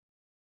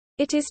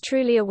 "It is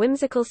truly a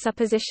whimsical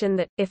supposition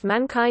that, if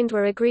mankind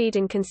were agreed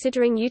in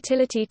considering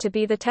utility to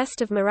be the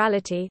test of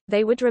morality,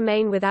 they would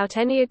remain without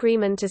any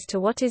agreement as to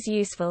what is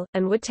useful,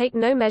 and would take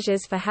no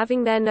measures for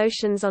having their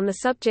notions on the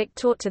subject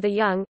taught to the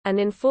young, and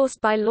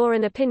enforced by law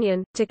and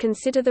opinion. To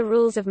consider the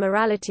rules of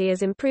morality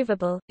as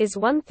improvable, is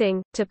one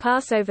thing, to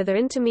pass over their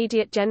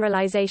intermediate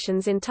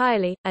generalizations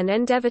entirely, and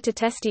endeavor to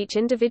test each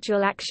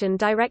individual action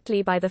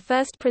directly by the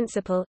first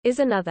principle, is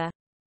another.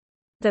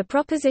 The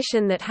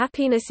proposition that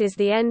happiness is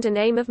the end and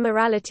aim of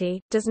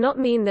morality, does not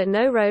mean that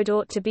no road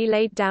ought to be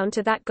laid down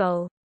to that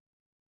goal.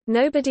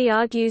 Nobody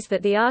argues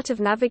that the art of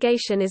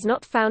navigation is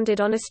not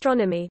founded on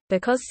astronomy,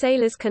 because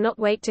sailors cannot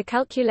wait to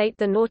calculate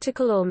the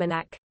nautical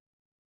almanac.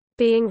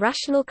 Being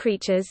rational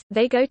creatures,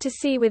 they go to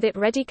sea with it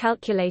ready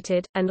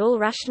calculated, and all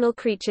rational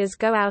creatures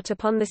go out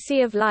upon the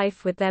sea of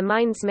life with their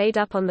minds made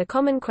up on the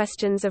common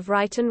questions of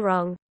right and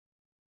wrong.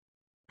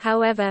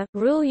 However,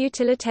 rule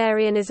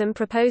utilitarianism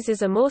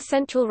proposes a more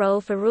central role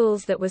for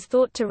rules that was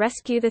thought to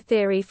rescue the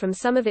theory from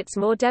some of its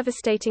more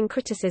devastating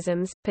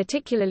criticisms,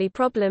 particularly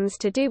problems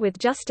to do with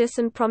justice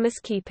and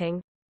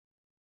promise-keeping.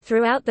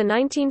 Throughout the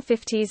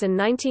 1950s and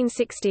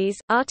 1960s,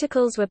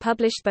 articles were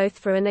published both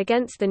for and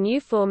against the new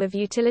form of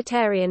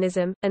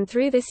utilitarianism, and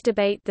through this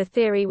debate the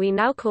theory we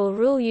now call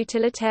rule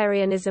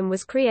utilitarianism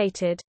was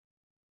created.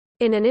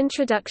 In an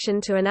introduction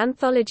to an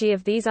anthology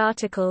of these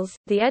articles,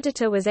 the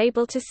editor was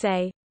able to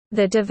say,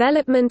 "The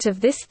development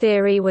of this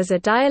theory was a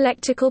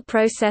dialectical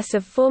process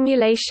of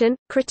formulation,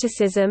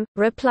 criticism,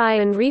 reply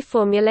and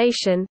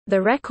reformulation.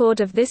 The record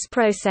of this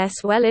process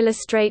well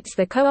illustrates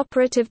the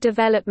cooperative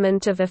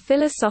development of a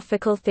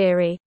philosophical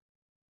theory."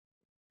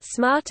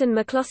 Smart and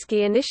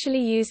McCloskey initially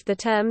used the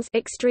terms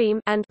extreme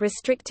and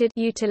restricted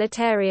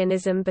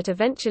utilitarianism, but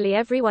eventually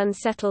everyone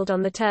settled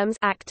on the terms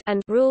act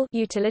and rule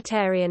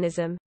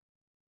utilitarianism.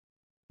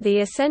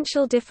 The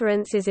essential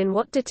difference is in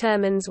what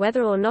determines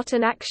whether or not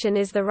an action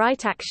is the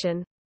right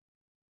action.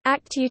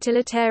 Act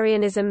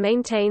utilitarianism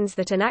maintains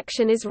that an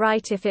action is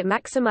right if it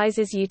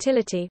maximizes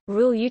utility,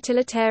 rule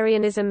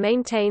utilitarianism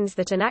maintains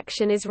that an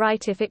action is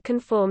right if it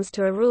conforms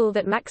to a rule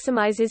that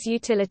maximizes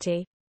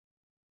utility.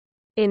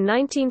 In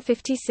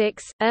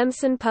 1956,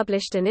 Urmson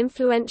published an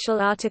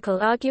influential article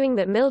arguing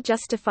that Mill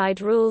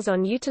justified rules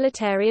on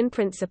utilitarian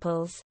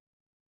principles.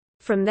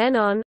 From then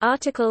on,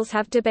 articles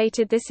have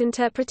debated this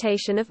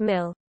interpretation of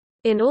Mill.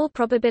 In all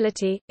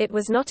probability, it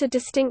was not a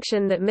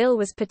distinction that Mill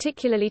was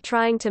particularly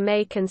trying to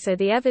make, and so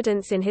the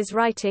evidence in his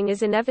writing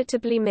is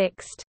inevitably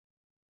mixed.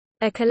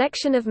 A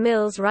collection of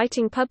Mill's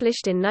writing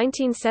published in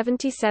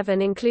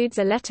 1977 includes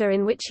a letter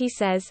in which he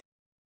says,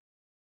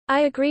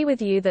 "I agree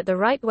with you that the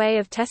right way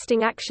of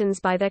testing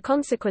actions by their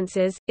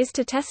consequences, is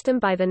to test them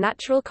by the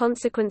natural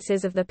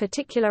consequences of the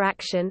particular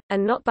action,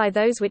 and not by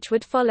those which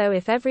would follow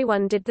if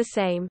everyone did the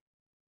same.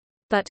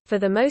 But, for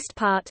the most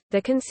part,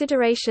 the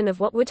consideration of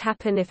what would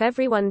happen if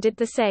everyone did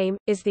the same,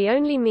 is the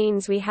only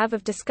means we have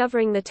of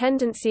discovering the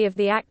tendency of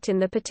the act in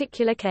the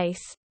particular case."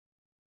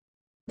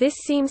 This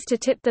seems to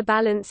tip the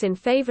balance in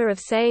favor of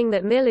saying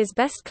that Mill is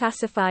best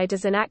classified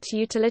as an act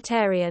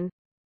utilitarian.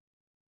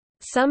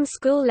 Some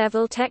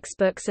school-level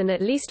textbooks and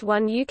at least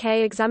one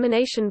UK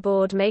examination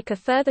board make a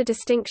further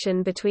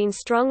distinction between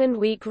strong and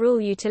weak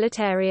rule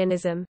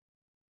utilitarianism.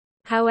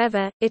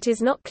 However, it is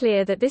not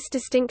clear that this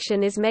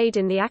distinction is made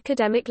in the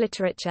academic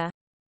literature.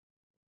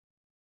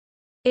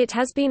 It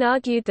has been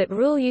argued that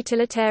rule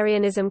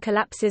utilitarianism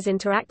collapses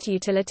into act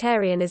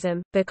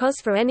utilitarianism,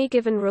 because for any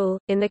given rule,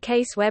 in the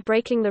case where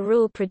breaking the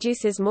rule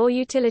produces more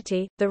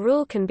utility, the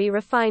rule can be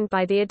refined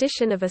by the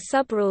addition of a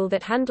sub-rule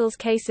that handles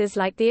cases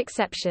like the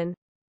exception.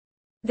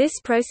 This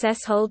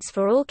process holds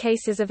for all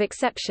cases of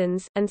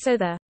exceptions, and so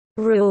the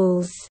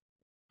rules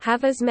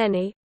have as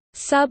many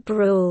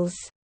sub-rules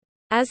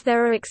as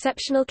there are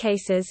exceptional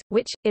cases,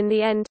 which, in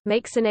the end,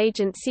 makes an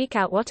agent seek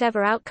out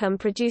whatever outcome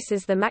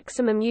produces the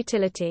maximum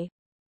utility.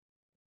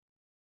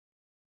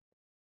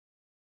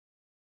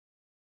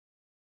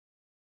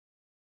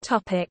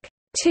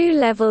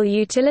 Two-level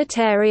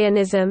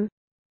utilitarianism.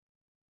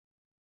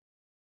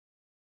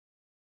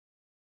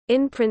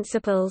 In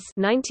Principles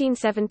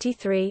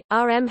 1973,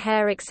 R. M.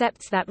 Hare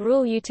accepts that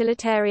rule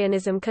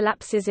utilitarianism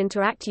collapses into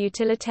act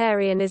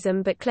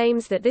utilitarianism but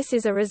claims that this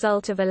is a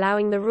result of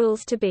allowing the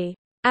rules to be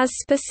as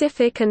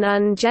specific and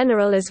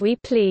ungeneral as we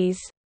please.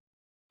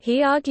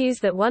 He argues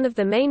that one of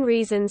the main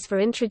reasons for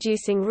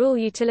introducing rule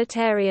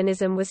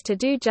utilitarianism was to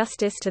do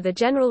justice to the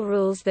general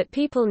rules that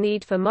people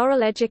need for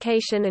moral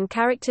education and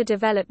character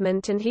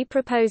development, and he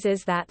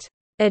proposes that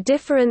a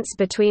difference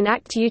between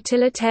act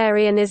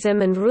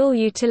utilitarianism and rule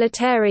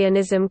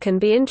utilitarianism can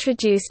be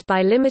introduced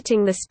by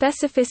limiting the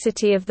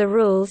specificity of the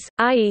rules,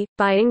 i.e.,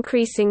 by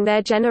increasing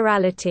their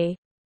generality.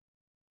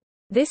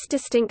 This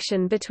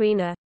distinction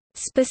between a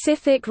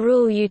specific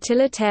rule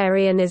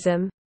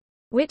utilitarianism,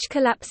 which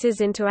collapses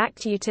into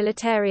act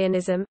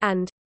utilitarianism,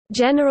 and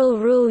general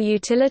rule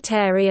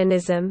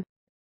utilitarianism,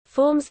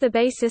 forms the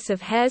basis of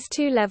Hare's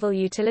two-level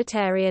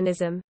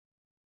utilitarianism.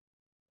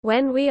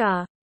 When we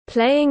are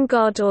playing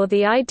God or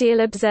the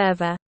ideal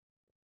observer,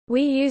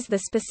 we use the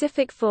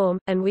specific form,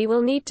 and we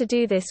will need to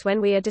do this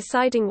when we are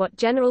deciding what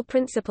general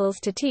principles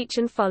to teach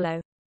and follow.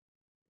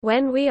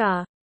 When we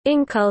are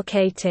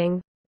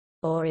inculcating,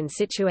 or in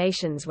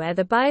situations where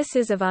the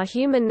biases of our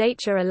human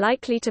nature are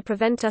likely to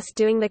prevent us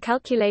doing the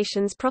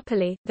calculations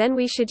properly, then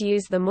we should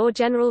use the more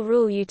general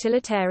rule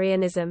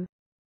utilitarianism.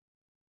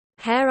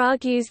 Hare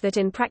argues that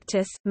in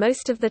practice,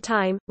 most of the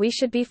time, we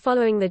should be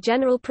following the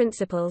general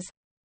principles,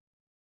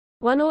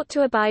 One ought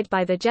to abide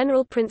by the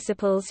general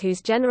principles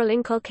whose general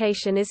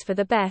inculcation is for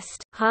the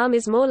best. Harm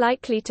is more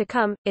likely to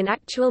come, in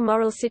actual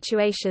moral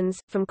situations,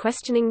 from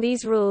questioning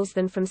these rules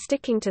than from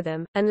sticking to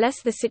them,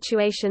 unless the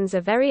situations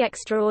are very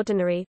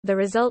extraordinary. The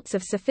results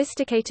of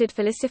sophisticated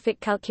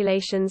philosophic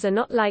calculations are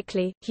not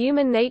likely,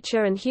 human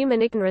nature and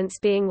human ignorance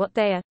being what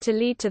they are, to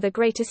lead to the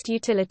greatest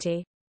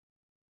utility.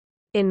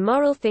 In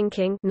Moral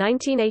Thinking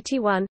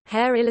 1981,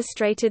 Hare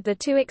illustrated the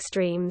two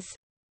extremes.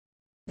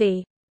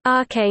 The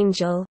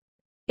archangel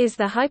is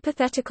the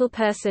hypothetical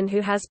person who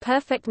has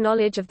perfect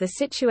knowledge of the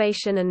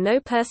situation and no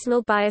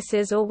personal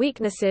biases or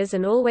weaknesses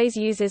and always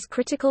uses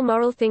critical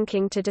moral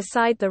thinking to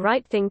decide the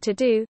right thing to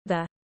do.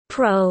 The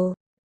prole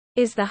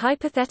is the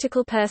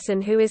hypothetical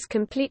person who is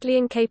completely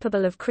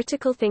incapable of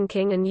critical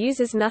thinking and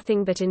uses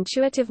nothing but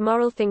intuitive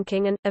moral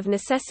thinking and, of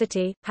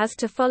necessity, has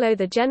to follow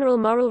the general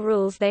moral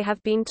rules they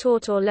have been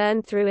taught or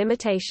learned through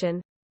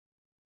imitation.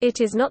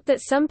 It is not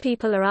that some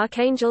people are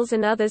archangels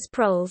and others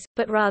proles,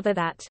 but rather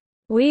that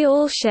we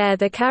all share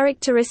the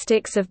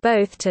characteristics of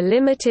both to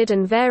limited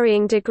and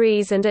varying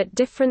degrees and at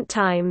different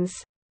times.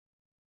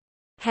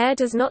 Hare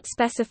does not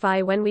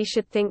specify when we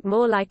should think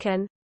more like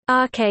an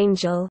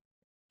archangel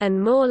and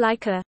more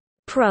like a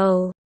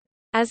prole,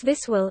 as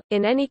this will,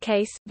 in any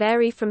case,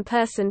 vary from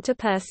person to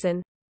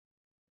person.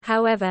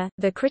 However,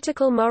 the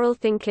critical moral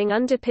thinking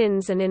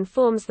underpins and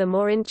informs the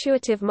more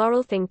intuitive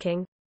moral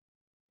thinking.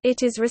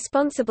 It is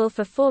responsible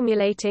for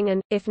formulating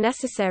and, if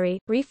necessary,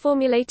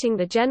 reformulating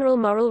the general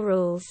moral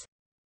rules.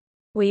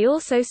 We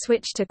also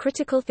switch to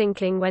critical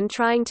thinking when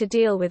trying to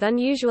deal with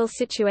unusual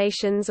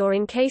situations or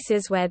in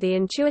cases where the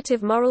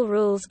intuitive moral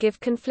rules give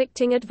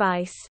conflicting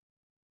advice.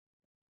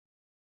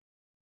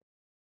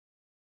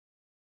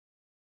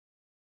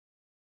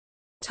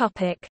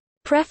 Topic: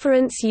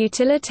 Preference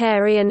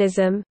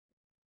utilitarianism.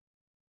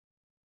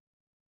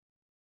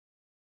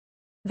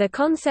 The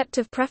concept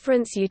of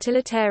preference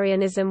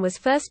utilitarianism was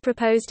first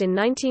proposed in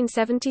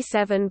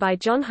 1977 by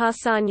John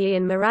Harsanyi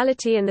in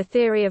Morality and the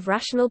Theory of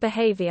Rational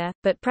Behavior,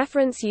 but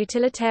preference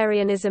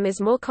utilitarianism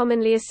is more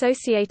commonly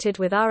associated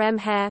with R. M.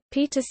 Hare,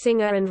 Peter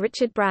Singer and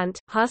Richard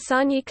Brandt.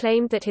 Harsanyi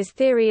claimed that his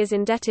theory is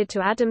indebted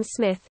to Adam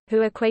Smith,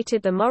 who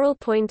equated the moral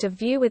point of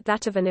view with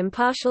that of an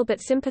impartial but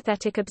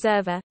sympathetic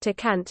observer, to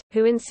Kant,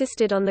 who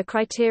insisted on the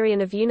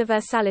criterion of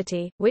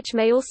universality, which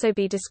may also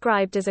be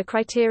described as a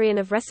criterion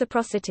of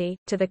reciprocity,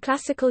 to the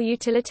classical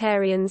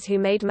utilitarians who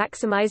made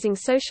maximizing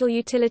social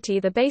utility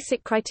the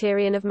basic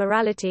criterion of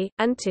morality,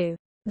 and to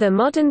the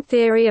modern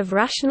theory of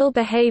rational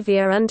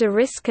behavior under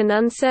risk and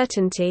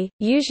uncertainty,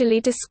 usually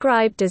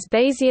described as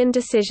Bayesian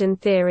decision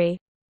theory.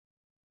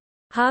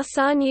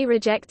 Harsanyi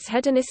rejects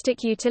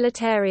hedonistic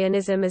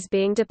utilitarianism as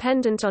being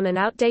dependent on an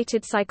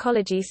outdated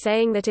psychology,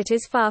 saying that it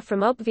is far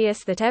from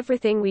obvious that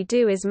everything we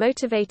do is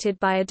motivated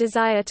by a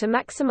desire to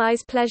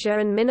maximize pleasure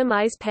and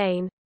minimize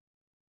pain.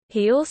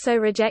 He also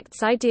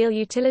rejects ideal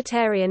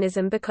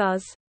utilitarianism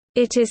because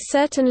it is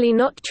certainly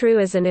not true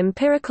as an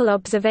empirical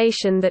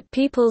observation that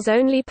people's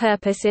only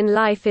purpose in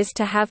life is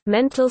to have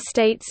mental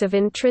states of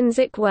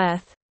intrinsic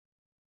worth.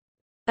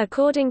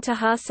 According to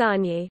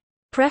Harsanyi,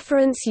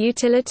 preference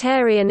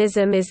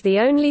utilitarianism is the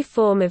only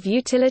form of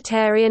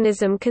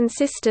utilitarianism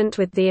consistent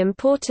with the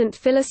important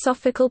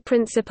philosophical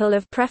principle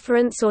of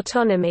preference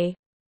autonomy.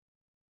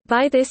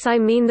 By this I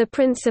mean the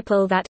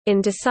principle that,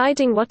 in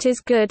deciding what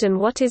is good and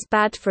what is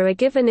bad for a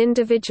given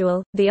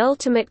individual, the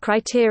ultimate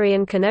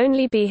criterion can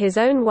only be his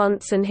own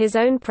wants and his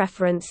own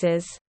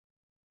preferences.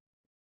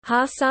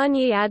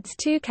 Harsanyi adds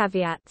two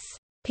caveats.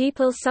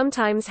 People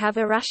sometimes have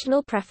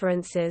irrational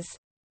preferences.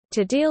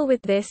 To deal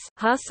with this,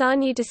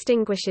 Harsanyi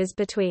distinguishes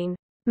between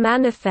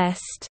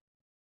manifest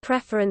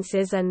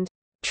preferences and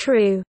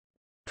true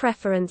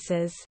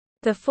preferences.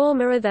 The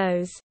former are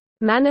those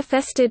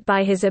manifested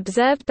by his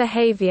observed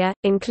behavior,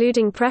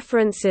 including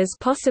preferences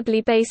possibly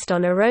based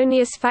on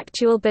erroneous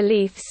factual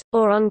beliefs,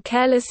 or on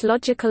careless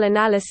logical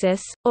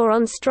analysis, or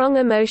on strong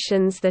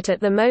emotions that at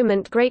the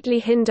moment greatly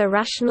hinder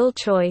rational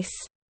choice.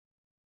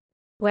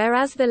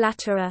 Whereas the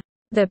latter are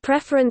the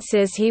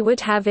preferences he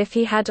would have if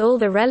he had all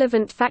the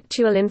relevant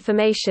factual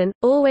information,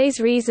 always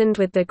reasoned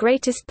with the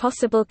greatest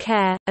possible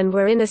care, and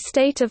were in a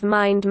state of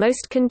mind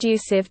most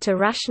conducive to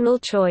rational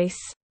choice.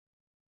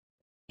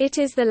 It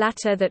is the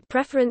latter that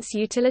preference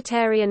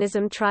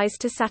utilitarianism tries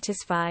to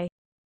satisfy.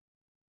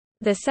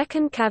 The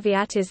second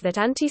caveat is that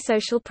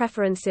antisocial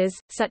preferences,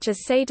 such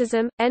as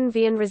sadism,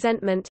 envy and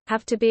resentment,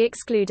 have to be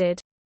excluded.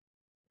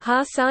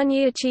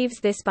 Harsanyi achieves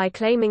this by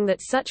claiming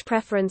that such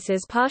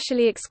preferences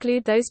partially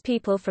exclude those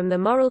people from the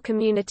moral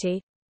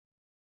community.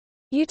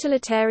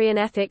 Utilitarian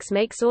ethics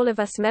makes all of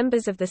us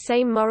members of the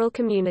same moral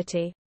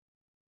community.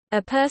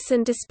 A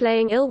person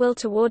displaying ill will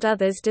toward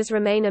others does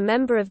remain a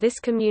member of this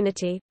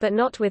community, but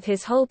not with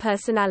his whole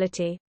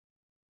personality.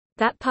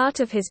 That part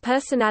of his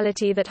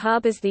personality that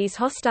harbors these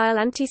hostile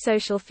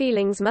antisocial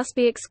feelings must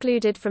be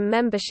excluded from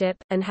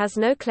membership, and has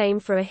no claim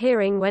for a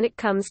hearing when it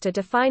comes to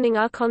defining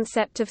our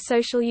concept of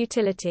social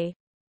utility.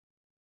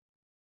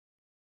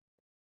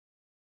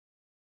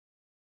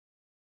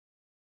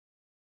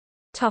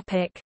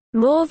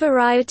 More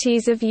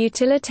varieties of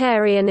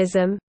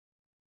utilitarianism.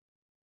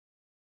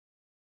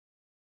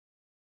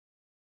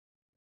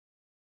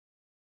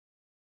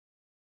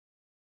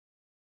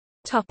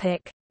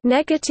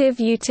 Negative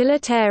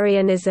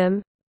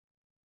utilitarianism.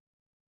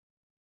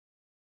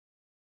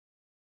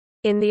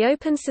 In The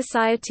Open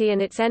Society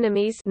and Its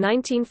Enemies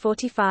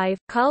 1945,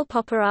 Karl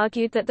Popper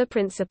argued that the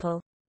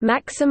principle,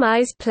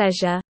 "maximize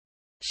pleasure,"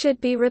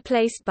 should be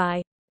replaced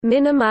by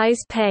 "minimize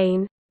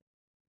pain."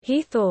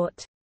 He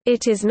thought,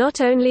 "It is not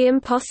only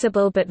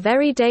impossible but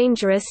very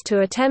dangerous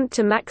to attempt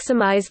to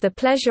maximize the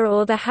pleasure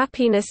or the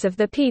happiness of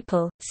the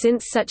people,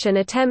 since such an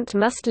attempt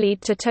must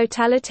lead to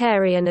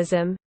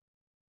totalitarianism."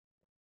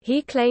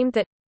 He claimed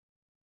that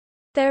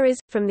there is,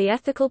 from the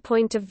ethical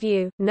point of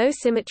view, no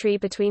symmetry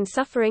between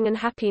suffering and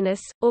happiness,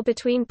 or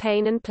between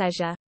pain and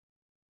pleasure.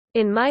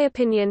 In my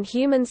opinion,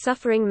 human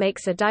suffering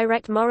makes a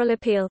direct moral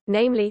appeal,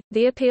 namely,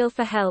 the appeal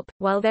for help,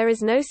 while there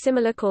is no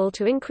similar call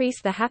to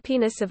increase the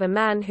happiness of a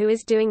man who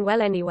is doing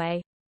well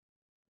anyway.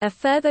 A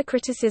further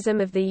criticism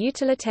of the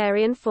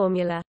utilitarian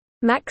formula,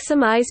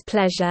 "maximize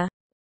pleasure,"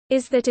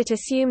 is that it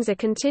assumes a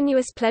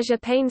continuous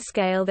pleasure-pain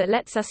scale that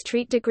lets us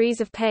treat degrees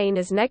of pain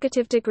as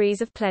negative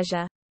degrees of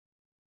pleasure.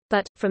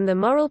 But, from the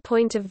moral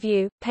point of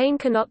view, pain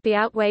cannot be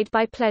outweighed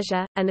by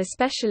pleasure, and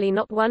especially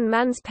not one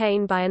man's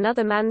pain by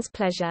another man's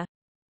pleasure.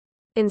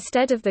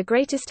 Instead of the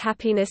greatest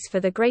happiness for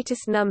the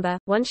greatest number,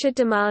 one should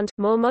demand,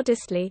 more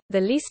modestly,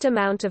 the least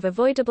amount of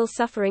avoidable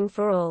suffering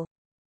for all.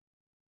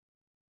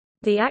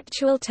 The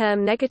actual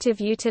term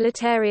negative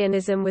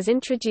utilitarianism was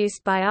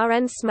introduced by R.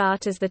 N.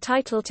 Smart as the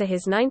title to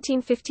his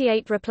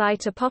 1958 reply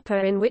to Popper,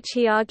 in which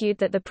he argued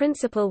that the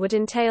principle would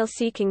entail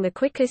seeking the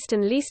quickest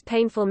and least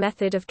painful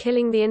method of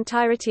killing the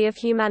entirety of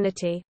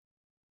humanity.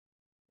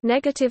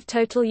 Negative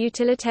total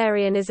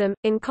utilitarianism,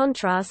 in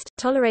contrast,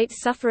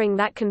 tolerates suffering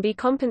that can be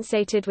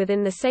compensated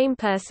within the same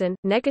person.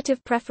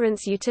 Negative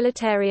preference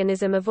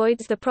utilitarianism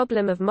avoids the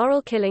problem of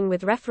moral killing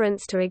with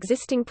reference to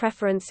existing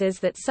preferences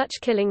that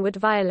such killing would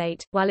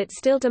violate, while it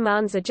still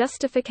demands a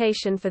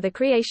justification for the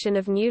creation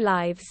of new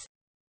lives.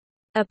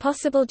 A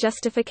possible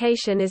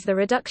justification is the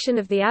reduction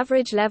of the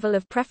average level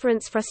of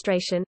preference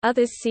frustration.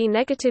 Others see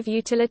negative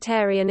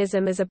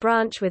utilitarianism as a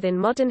branch within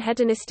modern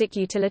hedonistic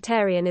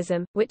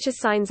utilitarianism, which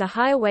assigns a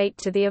higher weight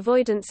to the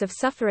avoidance of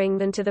suffering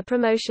than to the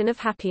promotion of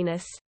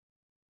happiness.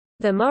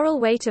 The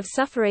moral weight of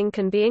suffering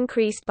can be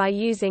increased by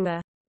using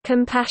a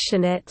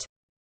compassionate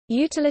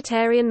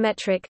utilitarian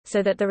metric,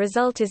 so that the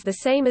result is the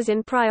same as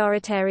in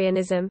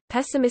prioritarianism.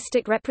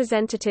 Pessimistic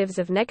representatives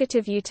of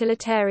negative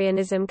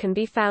utilitarianism can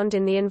be found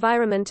in the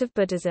environment of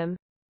Buddhism.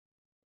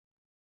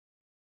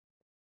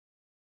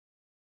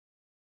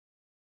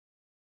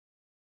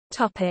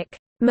 Topic: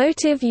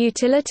 Motive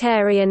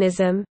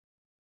utilitarianism.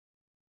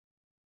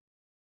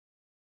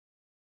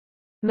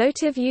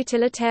 Motive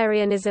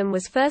utilitarianism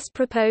was first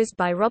proposed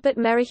by Robert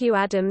Merrihew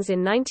Adams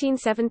in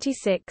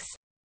 1976.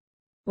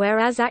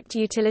 Whereas act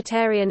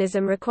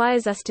utilitarianism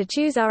requires us to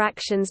choose our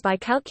actions by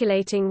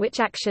calculating which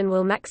action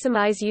will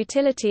maximize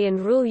utility,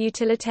 and rule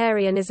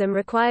utilitarianism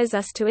requires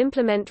us to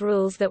implement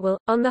rules that will,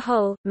 on the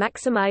whole,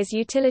 maximize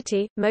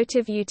utility.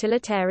 Motive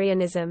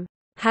utilitarianism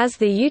has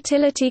the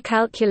utility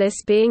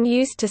calculus being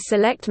used to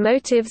select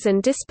motives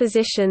and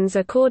dispositions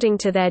according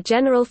to their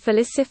general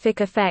philosophic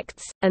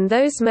effects, and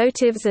those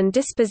motives and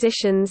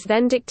dispositions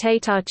then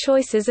dictate our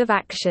choices of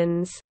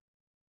actions.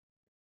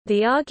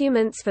 The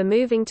arguments for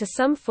moving to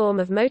some form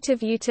of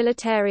motive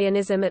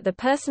utilitarianism at the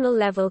personal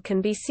level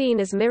can be seen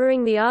as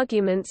mirroring the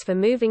arguments for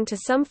moving to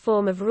some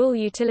form of rule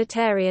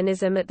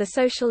utilitarianism at the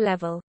social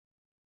level.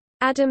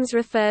 Adams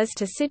refers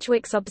to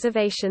Sidgwick's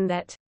observation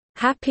that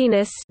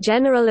happiness,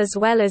 general as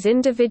well as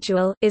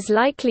individual, is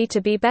likely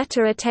to be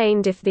better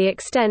attained if the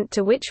extent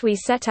to which we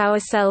set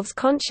ourselves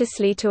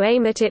consciously to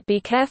aim at it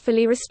be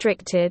carefully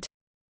restricted.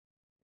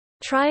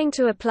 Trying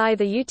to apply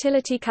the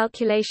utility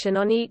calculation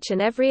on each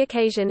and every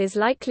occasion is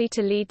likely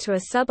to lead to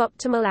a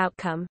suboptimal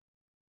outcome.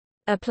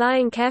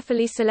 Applying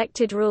carefully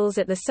selected rules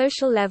at the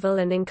social level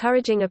and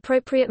encouraging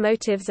appropriate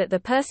motives at the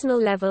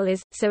personal level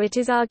is, so it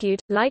is argued,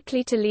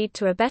 likely to lead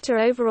to a better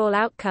overall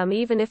outcome,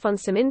 even if on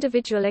some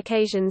individual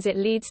occasions it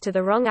leads to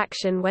the wrong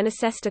action when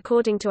assessed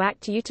according to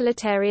act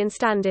utilitarian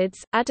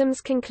standards.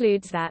 Adams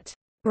concludes that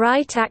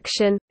right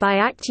action, by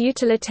act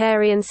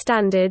utilitarian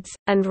standards,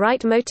 and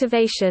right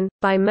motivation,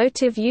 by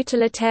motive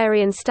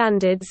utilitarian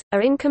standards,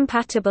 are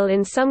incompatible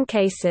in some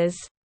cases.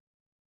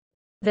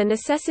 The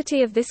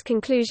necessity of this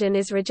conclusion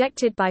is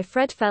rejected by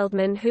Fred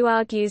Feldman, who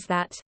argues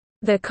that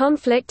the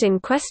conflict in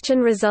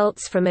question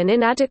results from an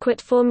inadequate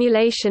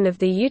formulation of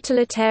the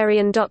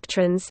utilitarian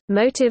doctrines,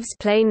 motives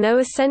play no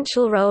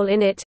essential role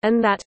in it,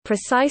 and that,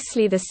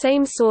 precisely the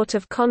same sort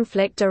of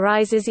conflict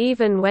arises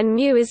even when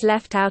mu is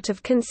left out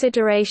of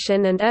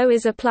consideration and O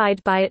is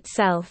applied by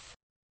itself.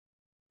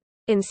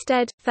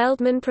 Instead,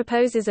 Feldman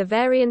proposes a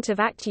variant of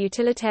act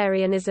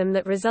utilitarianism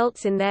that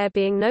results in there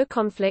being no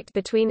conflict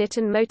between it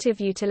and motive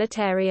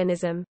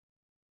utilitarianism.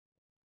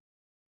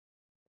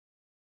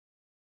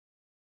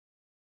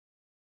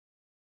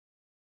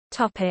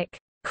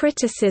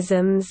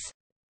 Criticisms.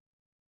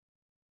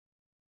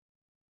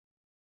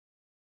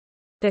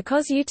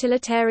 Because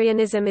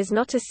utilitarianism is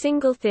not a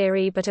single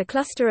theory but a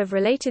cluster of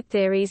related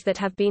theories that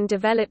have been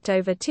developed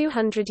over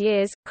 200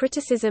 years,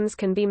 criticisms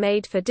can be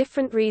made for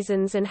different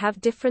reasons and have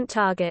different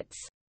targets.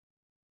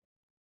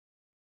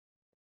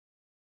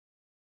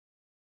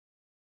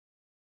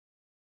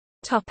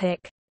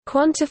 Topic: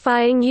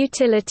 Quantifying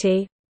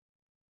utility.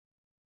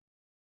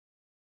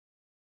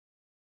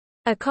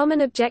 A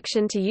common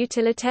objection to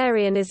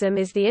utilitarianism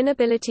is the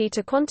inability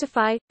to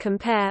quantify,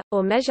 compare,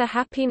 or measure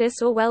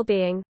happiness or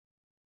well-being.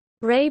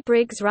 Ray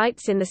Briggs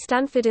writes in the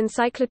Stanford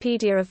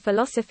Encyclopedia of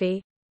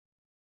Philosophy,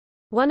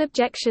 "One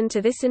objection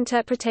to this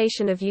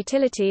interpretation of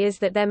utility is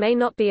that there may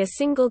not be a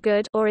single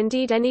good or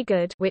indeed any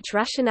good which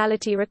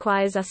rationality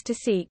requires us to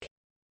seek.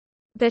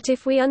 But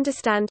if we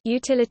understand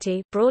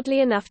utility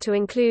broadly enough to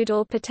include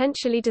all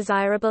potentially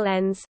desirable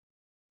ends,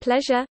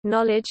 pleasure,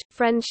 knowledge,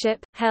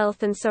 friendship,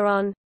 health and so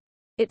on,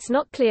 it's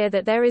not clear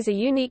that there is a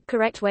unique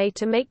correct way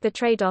to make the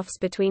trade-offs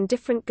between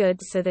different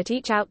goods so that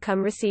each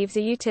outcome receives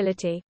a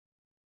utility.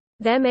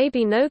 There may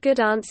be no good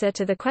answer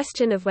to the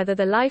question of whether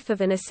the life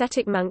of an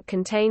ascetic monk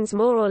contains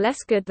more or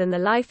less good than the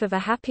life of a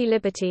happy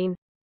libertine,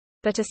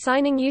 but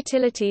assigning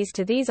utilities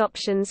to these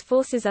options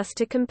forces us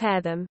to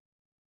compare them.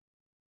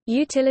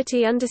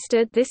 Utility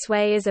understood this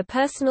way is a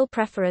personal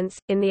preference,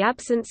 in the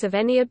absence of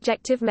any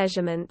objective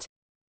measurement."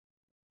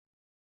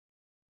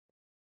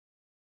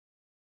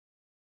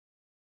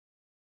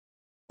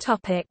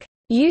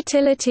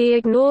 Utility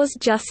ignores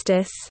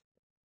justice.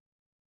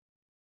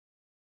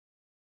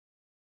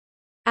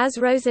 As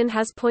Rosen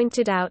has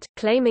pointed out,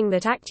 claiming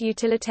that ACT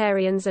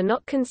utilitarians are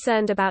not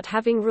concerned about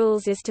having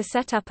rules is to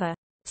set up a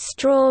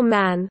straw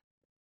man.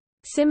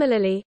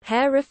 Similarly,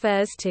 Hare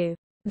refers to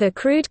the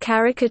crude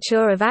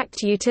caricature of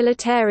ACT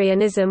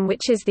utilitarianism,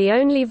 which is the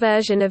only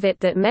version of it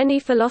that many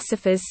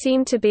philosophers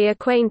seem to be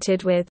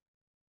acquainted with.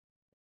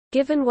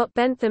 Given what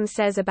Bentham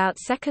says about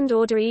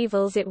second-order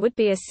evils, it would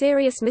be a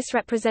serious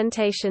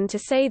misrepresentation to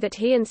say that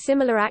he and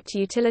similar ACT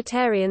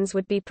utilitarians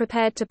would be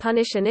prepared to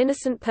punish an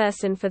innocent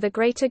person for the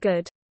greater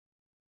good.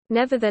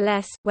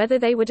 Nevertheless, whether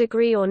they would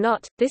agree or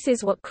not, this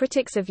is what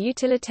critics of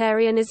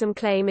utilitarianism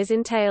claim is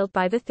entailed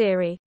by the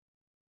theory.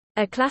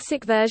 A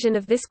classic version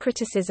of this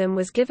criticism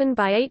was given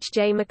by H.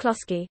 J.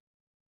 McCloskey.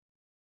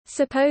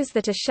 Suppose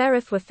that a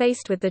sheriff were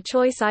faced with the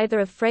choice either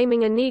of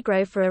framing a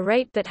Negro for a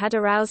rape that had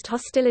aroused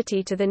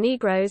hostility to the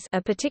Negroes,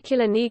 a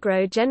particular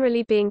Negro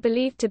generally being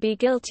believed to be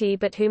guilty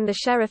but whom the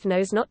sheriff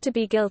knows not to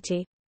be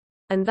guilty,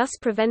 and thus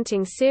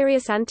preventing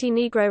serious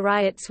anti-Negro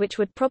riots which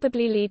would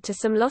probably lead to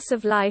some loss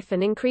of life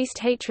and increased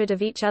hatred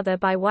of each other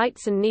by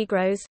whites and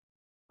Negroes,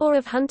 or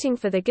of hunting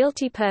for the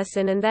guilty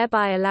person and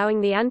thereby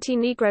allowing the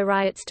anti-Negro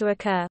riots to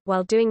occur,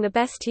 while doing the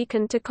best he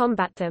can to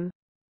combat them.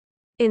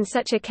 In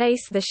such a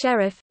case the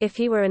sheriff, if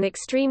he were an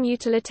extreme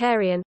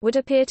utilitarian, would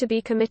appear to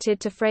be committed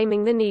to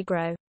framing the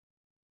Negro.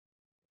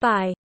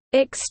 By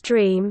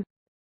extreme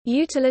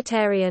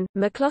utilitarian,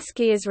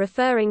 McCloskey is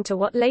referring to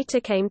what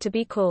later came to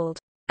be called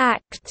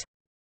ACT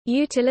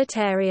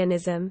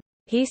utilitarianism.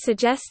 He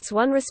suggests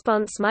one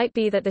response might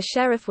be that the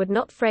sheriff would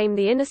not frame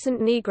the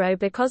innocent Negro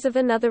because of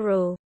another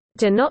rule,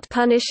 "Do not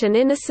punish an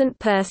innocent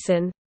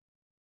person."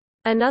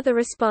 Another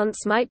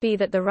response might be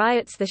that the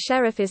riots the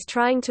sheriff is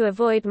trying to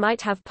avoid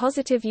might have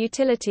positive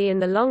utility in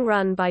the long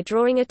run by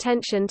drawing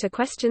attention to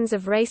questions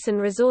of race and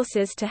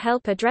resources to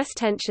help address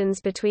tensions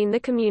between the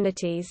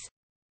communities.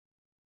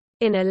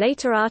 In a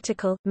later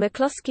article,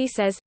 McCloskey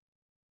says,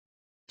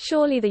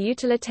 "Surely the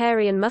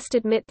utilitarian must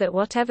admit that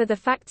whatever the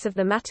facts of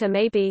the matter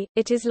may be,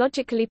 it is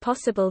logically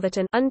possible that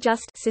an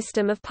unjust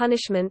system of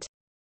punishment,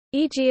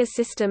 e.g. a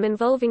system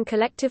involving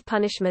collective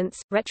punishments,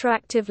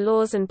 retroactive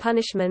laws and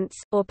punishments,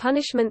 or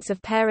punishments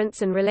of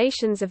parents and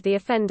relations of the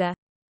offender,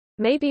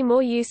 may be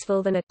more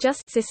useful than a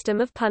just system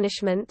of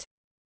punishment."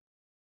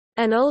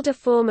 An older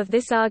form of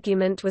this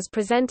argument was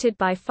presented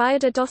by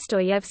Fyodor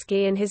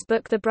Dostoevsky in his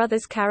book The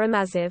Brothers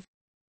Karamazov.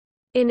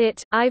 In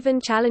it,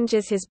 Ivan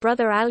challenges his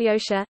brother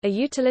Alyosha, a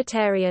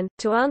utilitarian,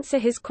 to answer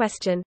his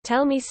question,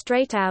 "Tell me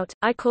straight out,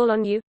 I call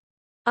on you.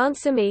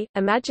 Answer me,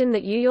 imagine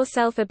that you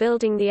yourself are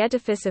building the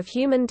edifice of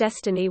human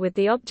destiny with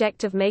the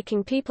object of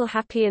making people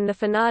happy in the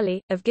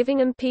finale, of giving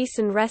them peace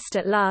and rest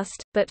at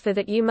last, but for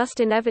that you must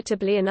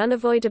inevitably and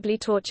unavoidably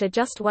torture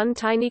just one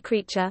tiny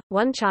creature,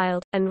 one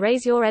child, and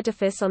raise your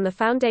edifice on the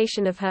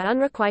foundation of her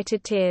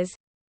unrequited tears.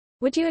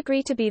 Would you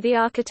agree to be the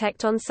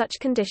architect on such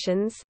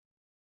conditions?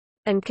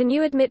 And can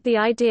you admit the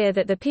idea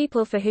that the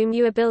people for whom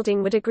you are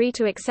building would agree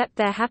to accept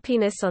their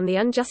happiness on the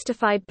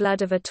unjustified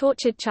blood of a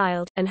tortured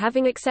child, and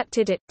having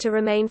accepted it, to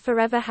remain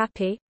forever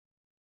happy?"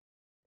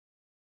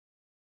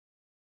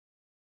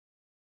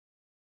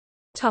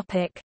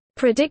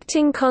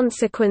 Predicting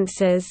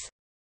consequences.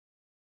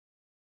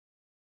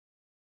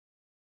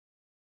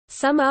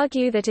 Some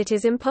argue that it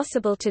is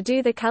impossible to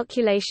do the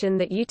calculation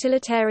that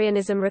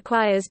utilitarianism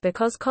requires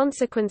because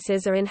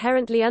consequences are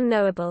inherently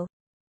unknowable.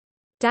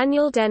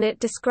 Daniel Dennett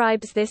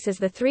describes this as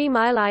the 3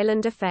 Mile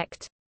Island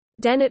effect.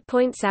 Dennett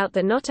points out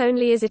that not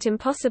only is it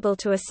impossible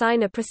to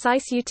assign a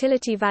precise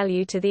utility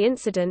value to the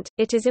incident,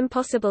 it is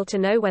impossible to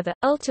know whether,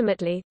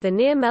 ultimately, the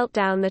near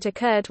meltdown that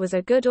occurred was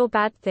a good or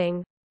bad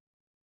thing.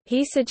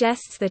 He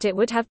suggests that it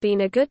would have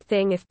been a good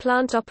thing if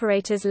plant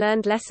operators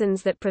learned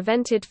lessons that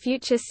prevented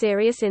future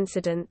serious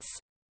incidents.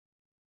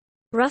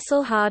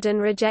 Russell Hardin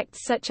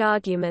rejects such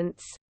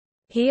arguments.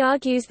 He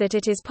argues that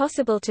it is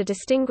possible to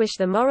distinguish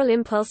the moral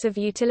impulse of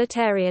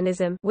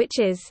utilitarianism, which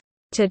is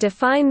to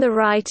define the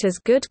right as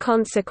good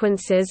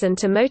consequences and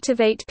to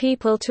motivate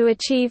people to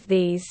achieve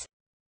these,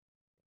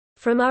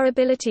 from our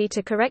ability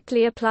to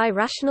correctly apply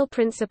rational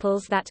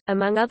principles that,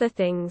 among other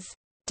things,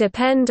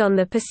 depend on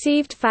the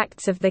perceived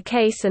facts of the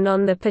case and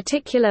on the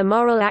particular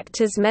moral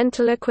actor's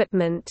mental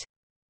equipment.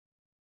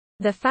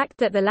 The fact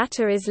that the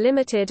latter is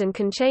limited and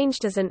can change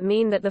doesn't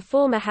mean that the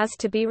former has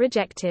to be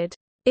rejected.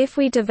 If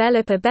we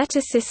develop a better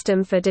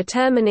system for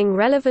determining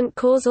relevant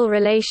causal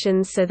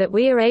relations so that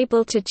we are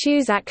able to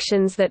choose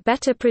actions that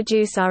better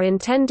produce our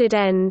intended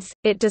ends,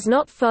 it does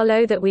not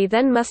follow that we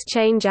then must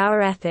change our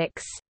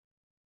ethics.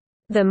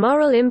 The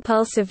moral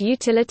impulse of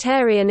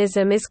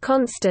utilitarianism is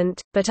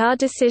constant, but our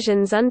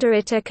decisions under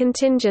it are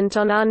contingent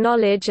on our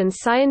knowledge and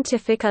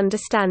scientific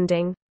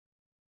understanding.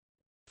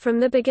 From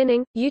the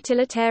beginning,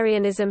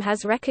 utilitarianism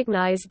has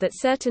recognized that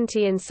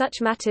certainty in such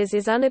matters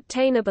is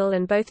unobtainable,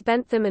 and both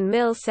Bentham and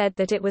Mill said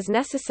that it was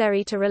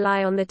necessary to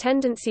rely on the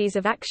tendencies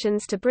of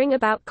actions to bring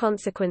about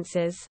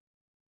consequences.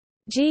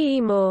 G.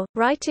 E. Moore,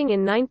 writing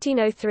in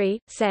 1903,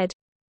 said,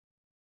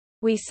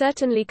 "We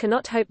certainly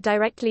cannot hope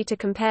directly to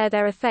compare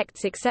their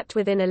effects except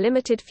within a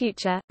limited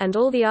future, and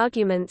all the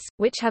arguments,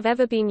 which have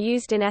ever been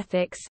used in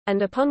ethics,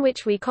 and upon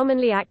which we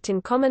commonly act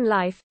in common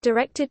life,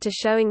 directed to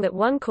showing that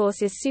one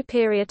course is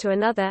superior to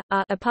another,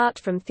 are, apart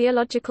from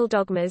theological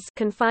dogmas,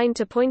 confined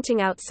to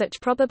pointing out such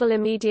probable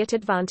immediate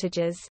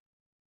advantages.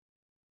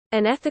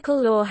 An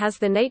ethical law has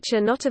the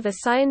nature not of a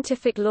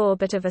scientific law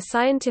but of a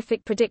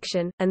scientific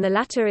prediction, and the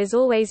latter is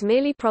always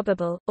merely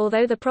probable,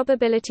 although the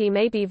probability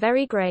may be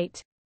very great."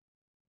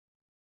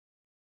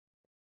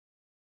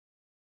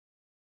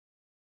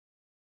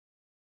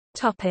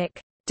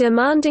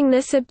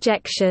 Demandingness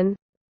objection.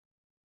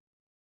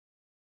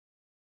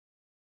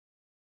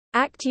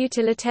 Act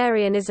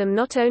utilitarianism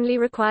not only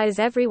requires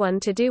everyone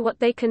to do what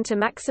they can to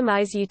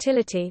maximize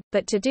utility,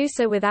 but to do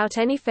so without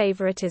any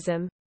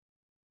favoritism.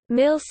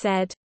 Mill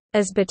said,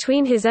 "As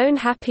between his own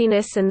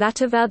happiness and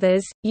that of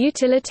others,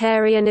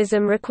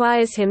 utilitarianism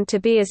requires him to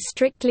be as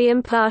strictly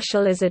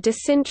impartial as a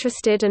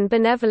disinterested and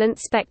benevolent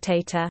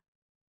spectator."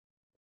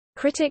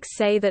 Critics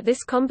say that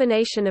this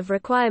combination of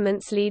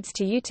requirements leads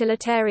to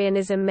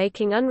utilitarianism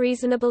making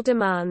unreasonable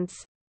demands.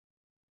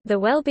 The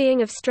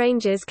well-being of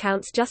strangers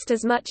counts just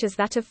as much as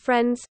that of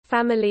friends,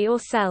 family or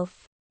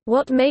self.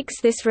 What makes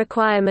this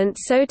requirement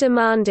so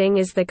demanding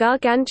is the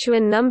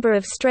gargantuan number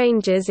of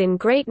strangers in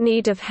great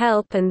need of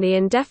help and the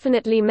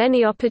indefinitely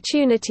many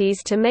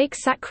opportunities to make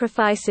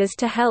sacrifices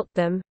to help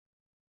them.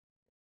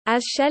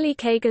 As Shelley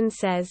Kagan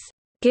says,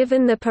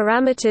 "Given the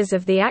parameters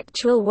of the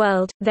actual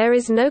world, there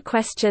is no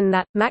question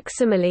that,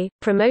 maximally,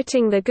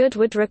 promoting the good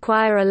would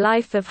require a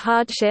life of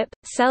hardship,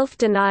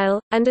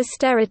 self-denial, and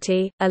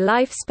austerity. A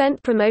life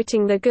spent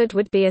promoting the good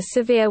would be a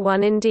severe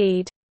one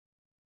indeed."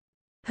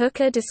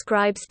 Hooker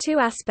describes two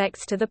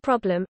aspects to the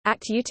problem.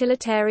 Act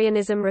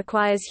utilitarianism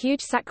requires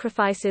huge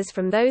sacrifices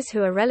from those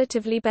who are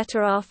relatively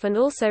better off and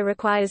also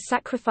requires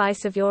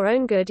sacrifice of your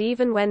own good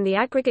even when the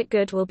aggregate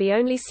good will be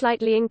only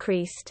slightly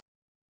increased.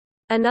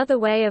 Another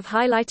way of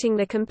highlighting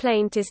the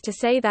complaint is to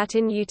say that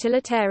in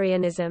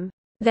utilitarianism,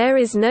 there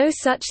is no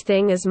such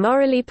thing as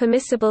morally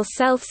permissible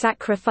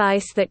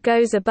self-sacrifice that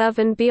goes above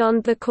and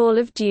beyond the call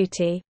of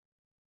duty.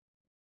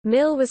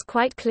 Mill was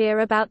quite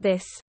clear about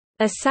this.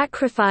 A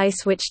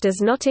sacrifice which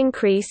does not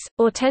increase,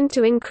 or tend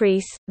to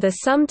increase, the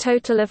sum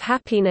total of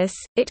happiness,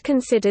 it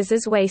considers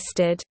as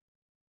wasted.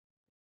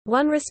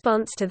 One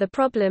response to the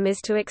problem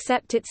is to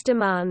accept its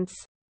demands.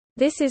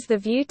 This is the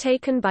view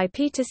taken by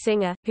Peter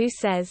Singer, who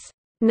says,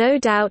 "No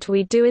doubt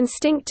we do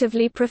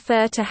instinctively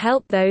prefer to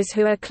help those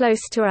who are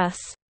close to us.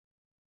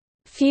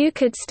 Few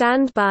could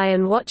stand by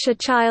and watch a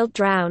child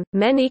drown,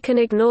 many can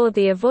ignore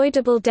the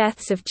avoidable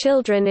deaths of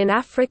children in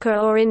Africa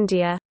or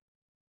India.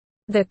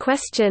 The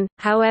question,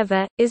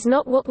 however, is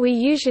not what we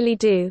usually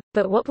do,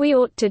 but what we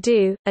ought to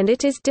do, and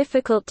it is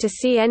difficult to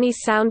see any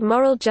sound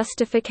moral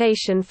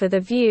justification for the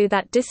view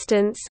that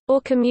distance,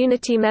 or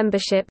community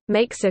membership,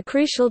 makes a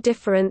crucial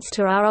difference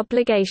to our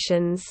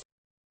obligations."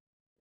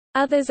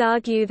 Others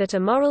argue that a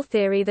moral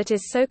theory that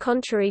is so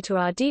contrary to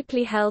our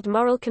deeply held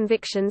moral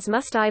convictions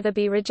must either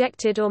be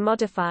rejected or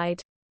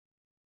modified.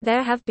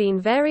 There have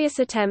been various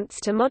attempts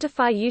to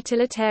modify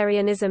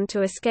utilitarianism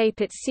to escape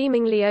its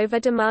seemingly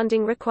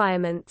over-demanding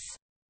requirements.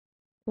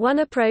 One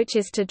approach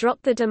is to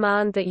drop the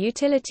demand that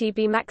utility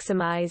be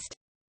maximized.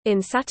 In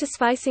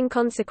Satisficing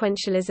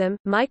Consequentialism,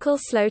 Michael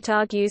Sloat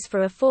argues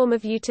for a form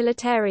of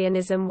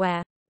utilitarianism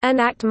where an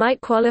act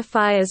might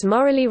qualify as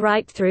morally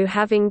right through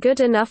having good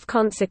enough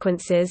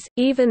consequences,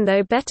 even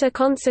though better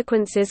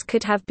consequences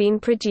could have been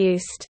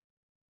produced.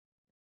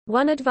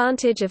 One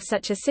advantage of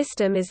such a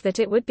system is that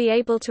it would be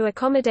able to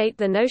accommodate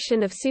the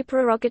notion of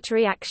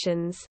supererogatory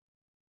actions.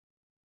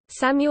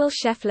 Samuel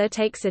Scheffler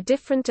takes a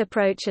different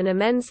approach and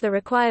amends the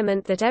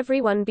requirement that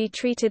everyone be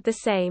treated the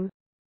same.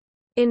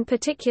 In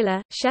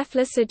particular,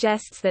 Scheffler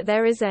suggests that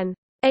there is an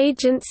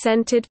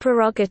agent-centered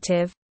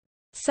prerogative,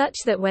 such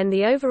that when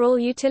the overall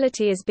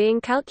utility is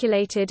being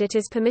calculated it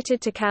is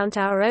permitted to count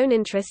our own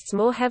interests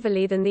more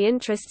heavily than the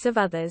interests of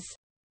others.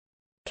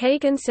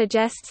 Kagan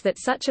suggests that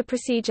such a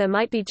procedure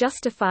might be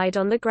justified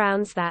on the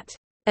grounds that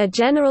a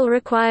general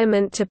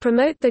requirement to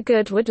promote the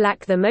good would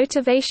lack the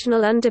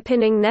motivational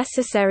underpinning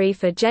necessary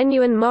for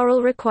genuine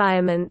moral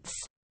requirements,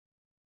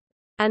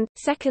 and,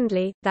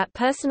 secondly, that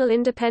personal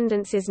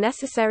independence is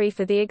necessary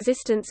for the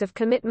existence of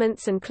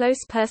commitments and close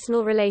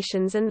personal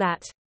relations, and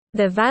that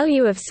the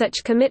value of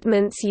such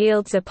commitments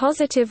yields a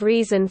positive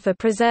reason for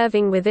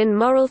preserving within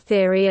moral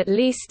theory at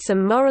least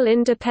some moral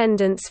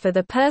independence for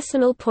the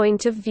personal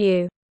point of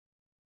view.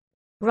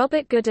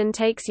 Robert Gooden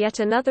takes yet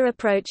another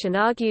approach and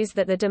argues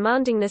that the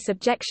demandingness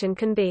objection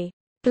can be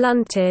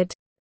blunted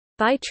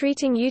by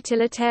treating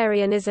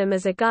utilitarianism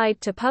as a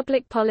guide to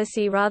public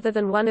policy rather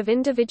than one of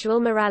individual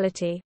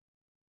morality.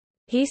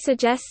 He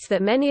suggests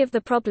that many of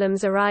the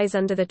problems arise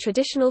under the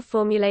traditional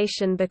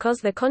formulation because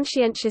the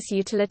conscientious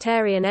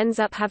utilitarian ends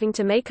up having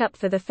to make up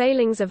for the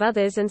failings of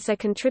others and so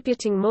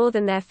contributing more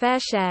than their fair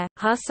share.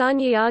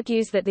 Harsanyi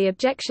argues that the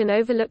objection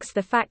overlooks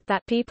the fact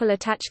that people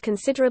attach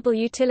considerable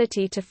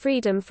utility to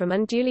freedom from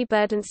unduly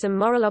burdensome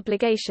moral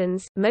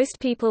obligations. Most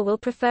people will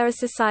prefer a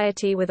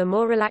society with a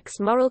more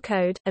relaxed moral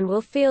code, and will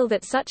feel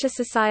that such a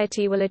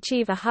society will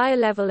achieve a higher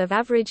level of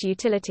average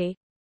utility,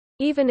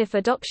 even if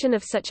adoption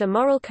of such a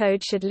moral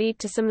code should lead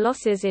to some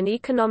losses in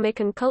economic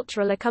and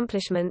cultural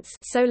accomplishments,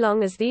 so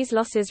long as these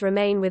losses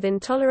remain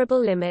within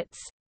tolerable limits.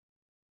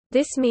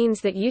 This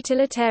means that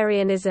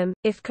utilitarianism,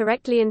 if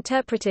correctly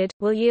interpreted,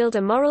 will yield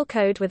a moral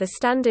code with a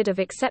standard of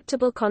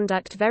acceptable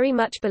conduct very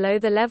much below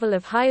the level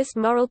of highest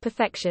moral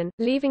perfection,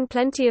 leaving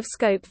plenty of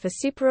scope for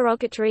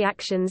supererogatory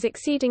actions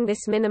exceeding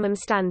this minimum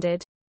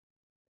standard.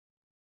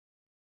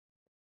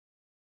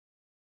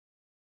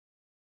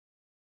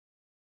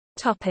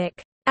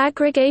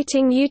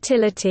 Aggregating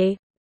utility.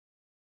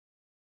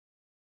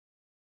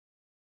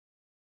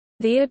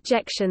 The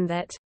objection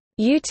that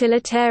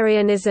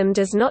utilitarianism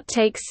does not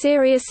take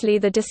seriously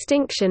the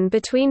distinction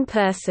between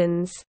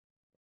persons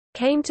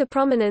came to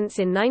prominence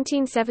in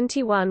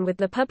 1971 with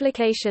the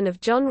publication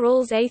of John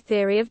Rawls' A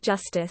Theory of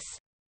Justice.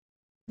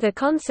 The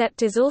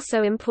concept is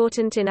also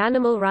important in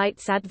animal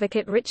rights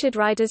advocate Richard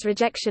Ryder's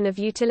rejection of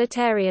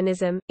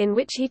utilitarianism, in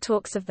which he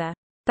talks of the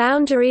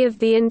boundary of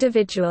the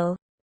individual,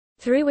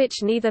 through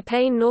which neither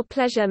pain nor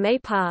pleasure may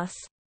pass.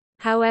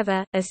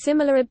 However, a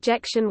similar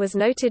objection was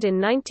noted in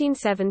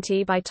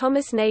 1970 by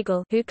Thomas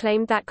Nagel, who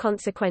claimed that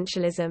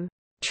consequentialism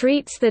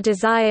treats the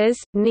desires,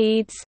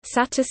 needs,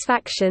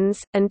 satisfactions,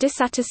 and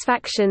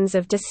dissatisfactions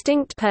of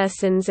distinct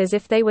persons as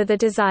if they were the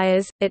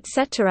desires,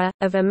 etc.,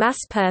 of a mass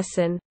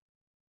person.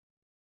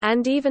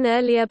 And even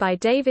earlier by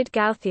David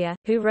Gauthier,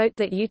 who wrote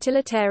that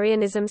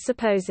utilitarianism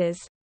supposes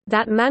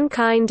that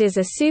mankind is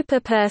a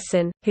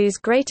super-person, whose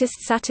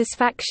greatest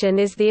satisfaction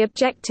is the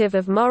objective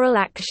of moral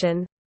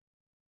action.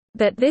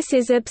 But this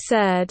is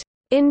absurd.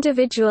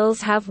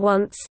 Individuals have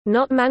wants,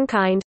 not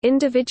mankind,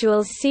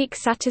 individuals seek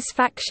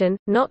satisfaction,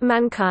 not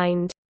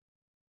mankind.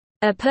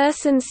 A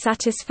person's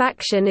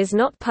satisfaction is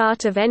not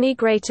part of any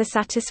greater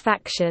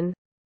satisfaction.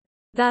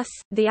 Thus,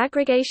 the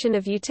aggregation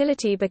of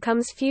utility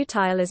becomes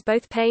futile as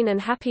both pain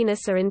and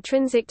happiness are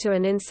intrinsic to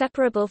and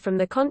inseparable from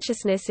the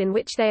consciousness in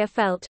which they are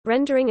felt,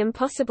 rendering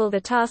impossible the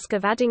task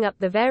of adding up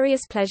the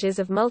various pleasures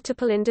of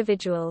multiple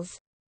individuals.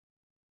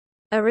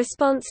 A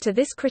response to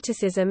this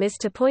criticism is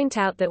to point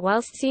out that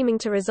whilst seeming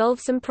to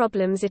resolve some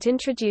problems it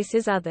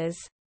introduces others.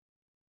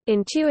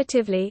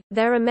 Intuitively,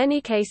 there are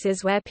many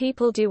cases where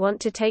people do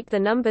want to take the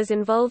numbers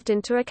involved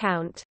into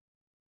account.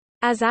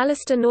 As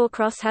Alistair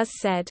Norcross has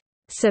said,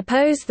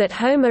 "Suppose that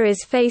Homer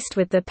is faced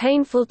with the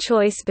painful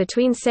choice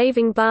between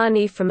saving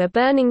Barney from a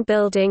burning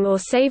building or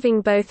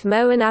saving both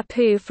Mo and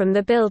Apu from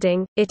the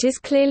building. It is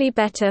clearly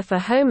better for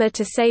Homer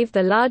to save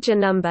the larger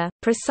number,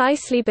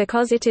 precisely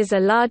because it is a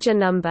larger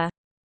number.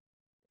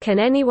 Can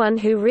anyone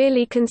who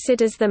really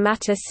considers the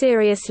matter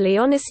seriously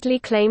honestly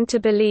claim to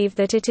believe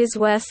that it is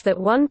worse that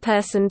one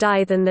person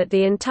die than that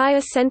the entire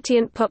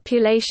sentient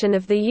population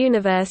of the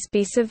universe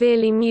be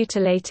severely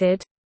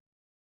mutilated?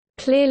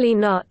 Clearly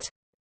not."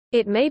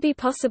 It may be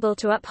possible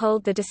to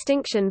uphold the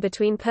distinction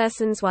between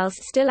persons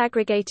whilst still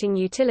aggregating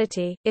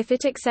utility, if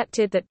it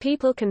accepted that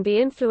people can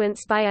be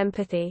influenced by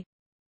empathy.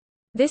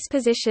 This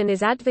position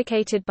is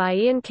advocated by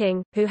Ian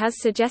King, who has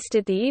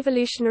suggested the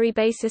evolutionary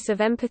basis of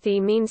empathy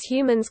means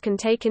humans can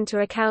take into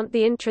account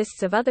the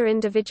interests of other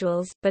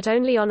individuals, but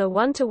only on a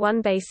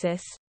one-to-one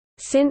basis,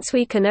 since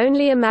we can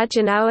only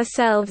imagine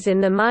ourselves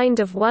in the mind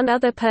of one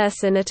other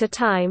person at a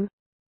time.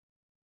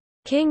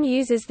 King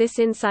uses this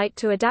insight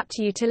to adapt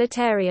to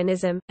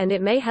utilitarianism, and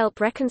it may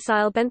help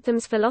reconcile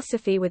Bentham's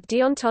philosophy with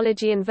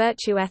deontology and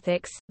virtue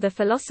ethics. The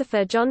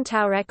philosopher John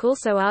Taureck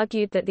also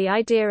argued that the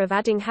idea of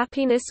adding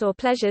happiness or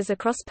pleasures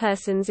across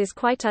persons is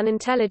quite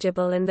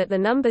unintelligible and that the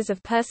numbers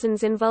of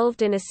persons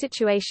involved in a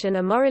situation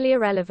are morally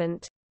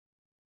irrelevant.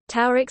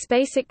 Taurik's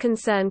basic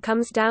concern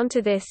comes down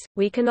to this: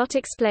 we cannot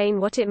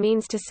explain what it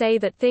means to say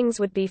that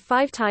things would be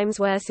 5 times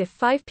worse if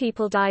 5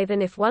 people die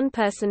than if 1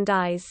 person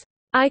dies.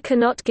 I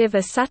cannot give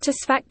a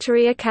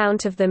satisfactory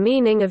account of the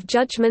meaning of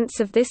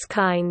judgments of this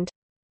kind.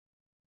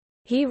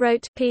 He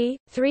wrote, p.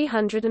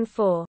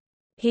 304.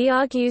 He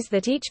argues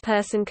that each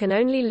person can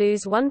only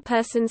lose one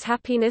person's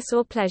happiness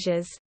or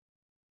pleasures.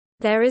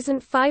 There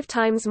isn't 5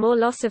 times more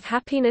loss of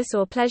happiness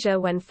or pleasure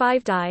when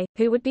 5 die.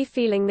 Who would be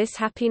feeling this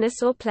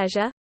happiness or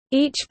pleasure?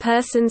 Each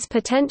person's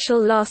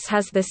potential loss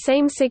has the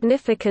same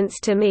significance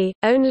to me,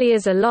 only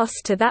as a loss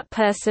to that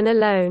person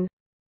alone.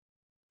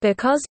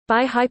 Because,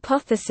 by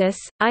hypothesis,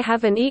 I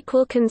have an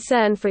equal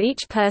concern for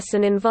each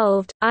person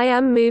involved, I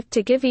am moved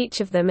to give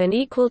each of them an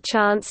equal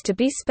chance to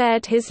be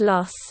spared his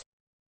loss.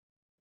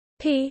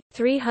 p.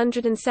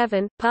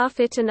 307.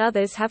 Parfit and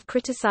others have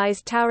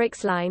criticized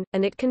Taurik's line,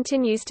 and it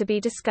continues to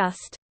be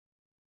discussed.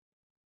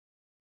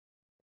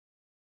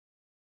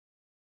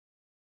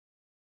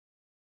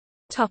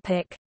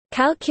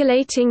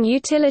 Calculating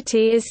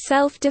utility is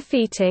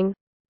self-defeating.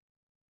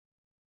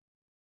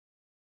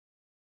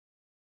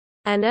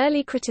 An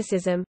early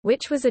criticism,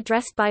 which was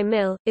addressed by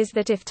Mill, is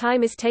that if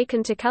time is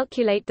taken to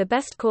calculate the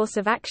best course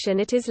of action,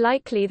 it is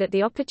likely that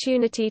the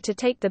opportunity to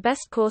take the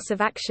best course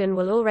of action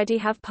will already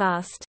have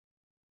passed.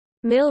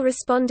 Mill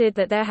responded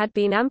that there had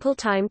been ample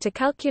time to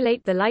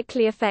calculate the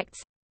likely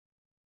effects,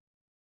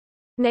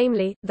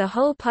 namely, the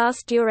whole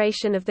past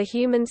duration of the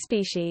human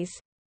species.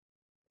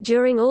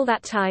 During all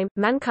that time,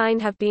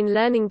 mankind have been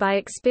learning by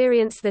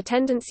experience the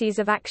tendencies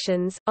of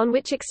actions, on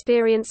which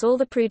experience all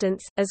the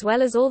prudence, as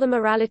well as all the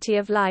morality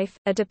of life,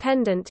 are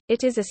dependent.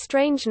 It is a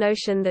strange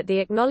notion that the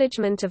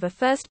acknowledgement of a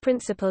first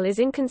principle is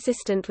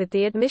inconsistent with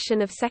the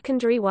admission of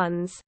secondary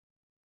ones.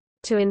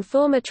 To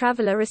inform a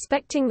traveler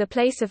respecting the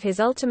place of his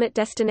ultimate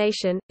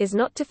destination, is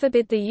not to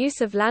forbid the use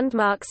of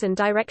landmarks and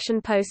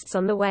direction posts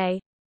on the way.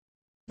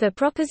 The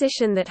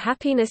proposition that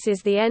happiness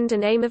is the end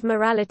and aim of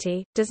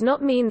morality, does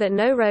not mean that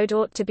no road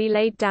ought to be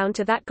laid down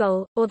to that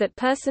goal, or that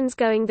persons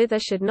going thither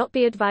should not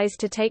be advised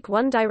to take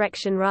one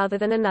direction rather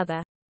than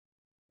another.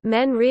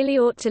 Men really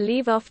ought to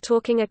leave off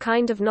talking a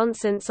kind of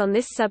nonsense on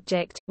this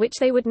subject, which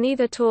they would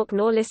neither talk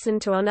nor listen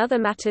to on other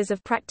matters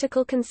of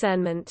practical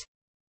concernment.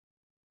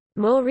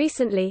 More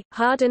recently,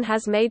 Harden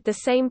has made the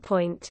same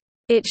point.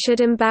 It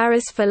should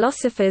embarrass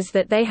philosophers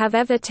that they have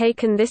ever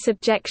taken this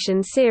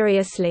objection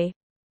seriously.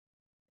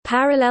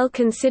 Parallel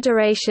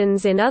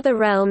considerations in other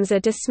realms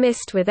are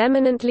dismissed with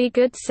eminently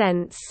good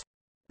sense.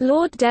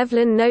 Lord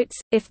Devlin notes,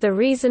 if the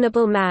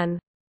reasonable man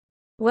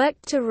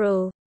worked to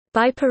rule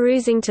by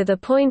perusing to the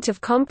point of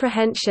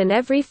comprehension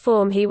every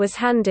form he was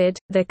handed,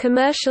 the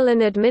commercial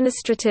and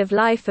administrative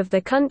life of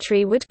the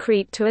country would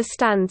creep to a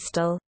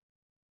standstill.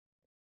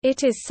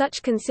 It is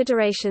such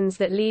considerations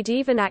that lead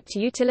even act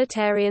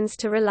utilitarians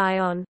to rely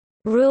on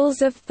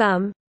rules of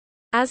thumb,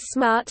 as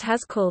Smart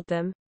has called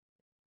them.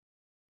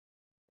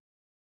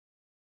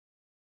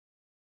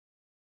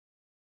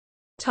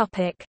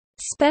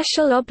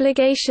 Special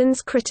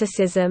obligations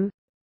criticism.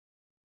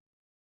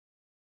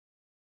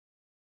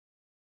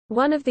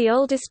 One of the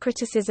oldest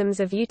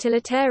criticisms of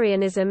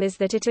utilitarianism is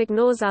that it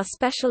ignores our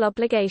special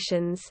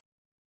obligations.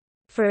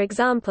 For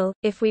example,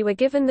 if we were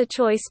given the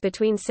choice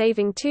between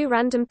saving 2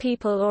 random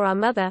people or our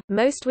mother,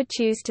 most would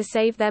choose to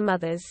save their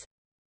mothers.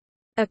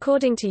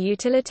 According to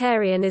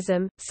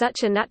utilitarianism,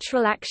 such a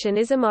natural action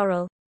is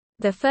immoral.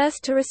 The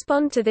first to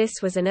respond to this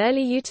was an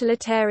early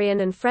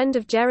utilitarian and friend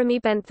of Jeremy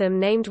Bentham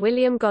named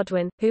William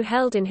Godwin, who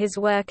held in his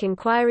work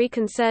Inquiry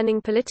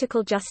Concerning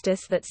Political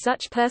Justice that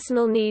such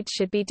personal needs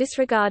should be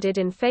disregarded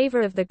in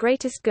favor of the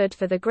greatest good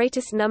for the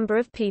greatest number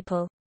of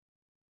people.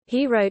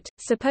 He wrote,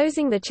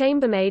 supposing the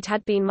chambermaid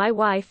had been my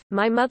wife,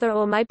 my mother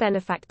or my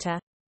benefactor.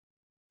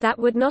 That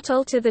would not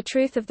alter the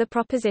truth of the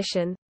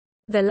proposition.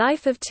 The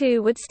life of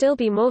 2 would still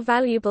be more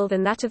valuable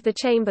than that of the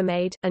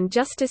chambermaid, and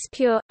justice,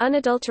 pure,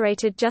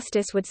 unadulterated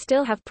justice, would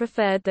still have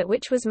preferred that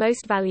which was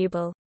most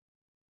valuable.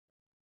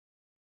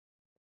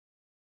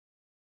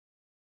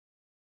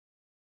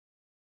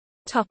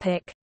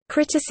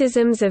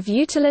 Criticisms of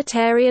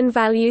utilitarian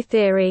value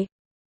theory.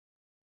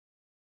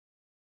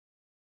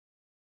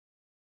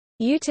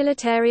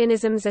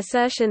 Utilitarianism's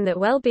assertion that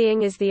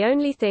well-being is the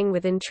only thing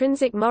with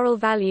intrinsic moral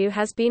value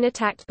has been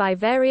attacked by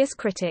various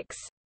critics.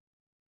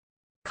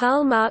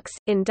 Karl Marx,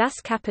 in Das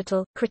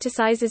Kapital,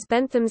 criticizes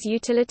Bentham's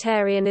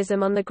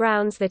utilitarianism on the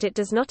grounds that it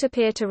does not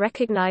appear to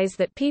recognize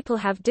that people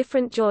have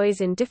different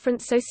joys in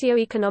different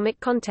socio-economic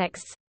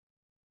contexts.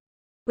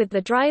 With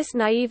the driest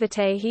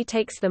naivete he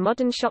takes the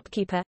modern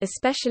shopkeeper,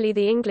 especially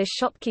the English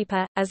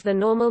shopkeeper, as the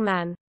normal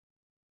man.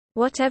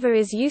 Whatever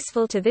is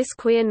useful to this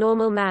queer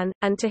normal man,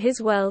 and to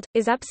his world,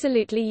 is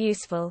absolutely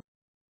useful.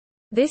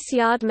 This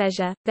yard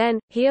measure, then,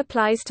 he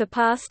applies to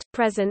past,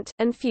 present,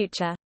 and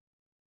future.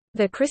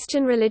 The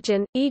Christian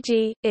religion,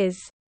 e.g., is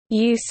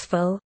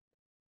useful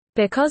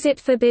because it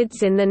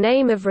forbids in the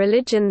name of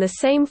religion the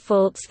same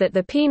faults that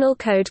the penal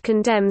code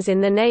condemns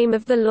in the name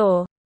of the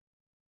law.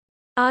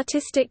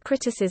 Artistic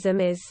criticism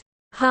is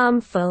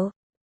harmful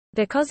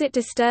because it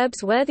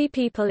disturbs worthy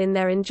people in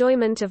their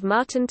enjoyment of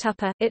Martin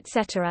Tupper,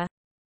 etc.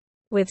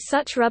 With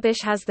such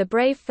rubbish has the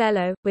brave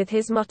fellow, with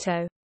his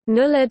motto,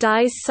 Nulla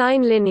dies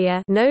sine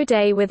linea, no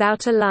day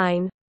without a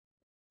line,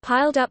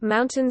 piled up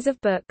mountains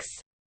of books.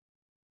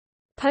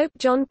 Pope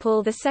John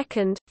Paul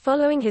II,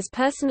 following his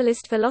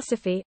personalist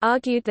philosophy,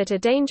 argued that a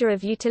danger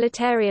of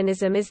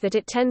utilitarianism is that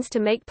it tends to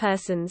make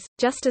persons,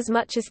 just as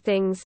much as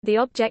things, the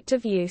object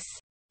of use.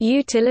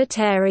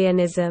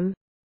 Utilitarianism,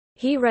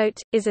 he wrote,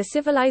 is a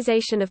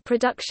civilization of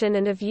production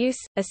and of use,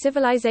 a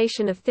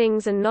civilization of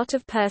things and not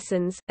of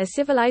persons, a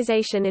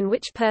civilization in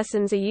which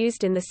persons are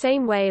used in the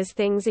same way as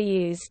things are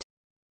used.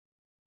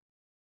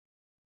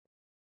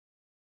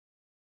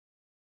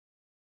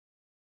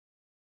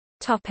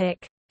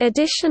 Topic: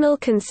 Additional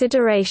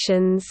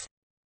considerations.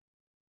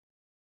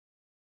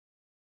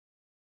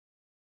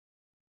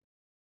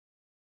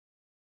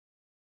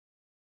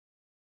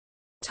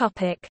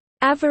 Topic: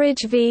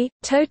 Average v.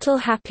 total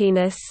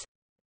happiness.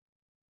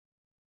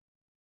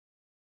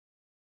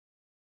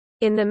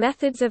 In The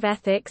Methods of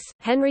Ethics,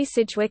 Henry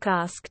Sidgwick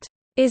asked,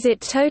 "Is it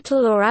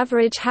total or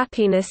average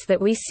happiness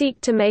that we seek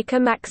to make a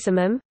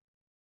maximum?"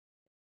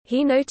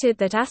 He noted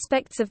that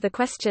aspects of the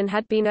question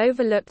had been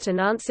overlooked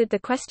and answered the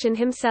question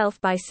himself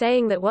by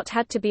saying that what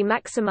had to be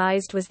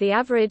maximized was the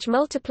average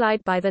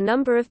multiplied by the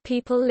number of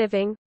people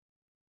living.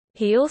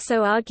 He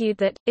also argued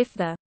that, if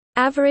the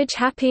average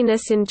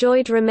happiness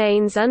enjoyed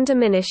remains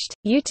undiminished,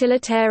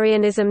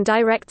 utilitarianism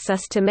directs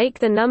us to make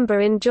the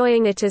number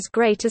enjoying it as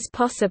great as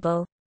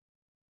possible.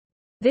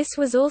 This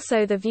was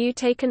also the view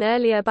taken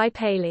earlier by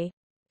Paley.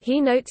 He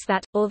notes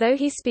that, although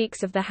he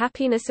speaks of the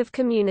happiness of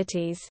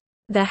communities,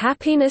 the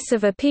happiness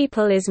of a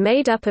people is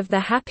made up of the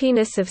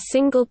happiness of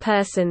single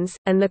persons,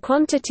 and the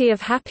quantity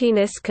of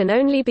happiness can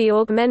only be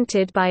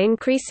augmented by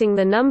increasing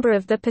the number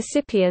of the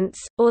percipients,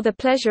 or the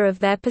pleasure of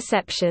their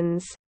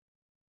perceptions.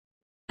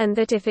 And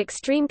that if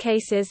extreme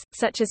cases,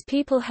 such as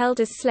people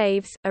held as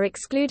slaves, are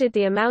excluded,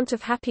 the amount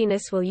of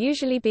happiness will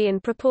usually be in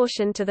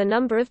proportion to the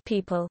number of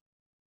people.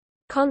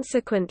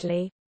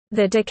 Consequently,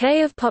 the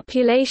decay of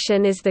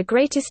population is the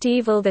greatest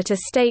evil that a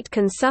state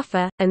can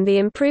suffer, and the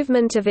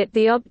improvement of it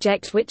the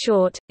object which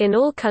ought, in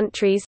all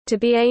countries, to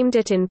be aimed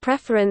at in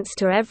preference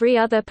to every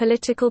other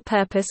political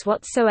purpose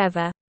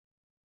whatsoever.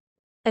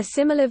 A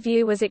similar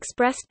view was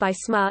expressed by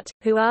Smart,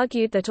 who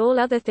argued that all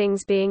other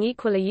things being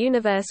equal, a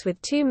universe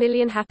with 2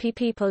 million happy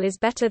people is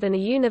better than a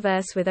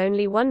universe with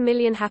only 1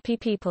 million happy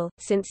people.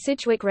 Since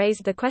Sidgwick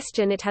raised the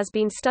question, it has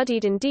been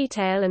studied in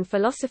detail, and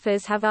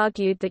philosophers have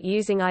argued that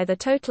using either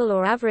total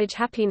or average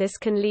happiness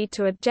can lead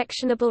to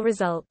objectionable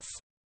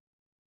results.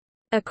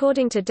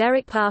 According to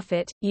Derek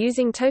Parfit,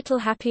 using total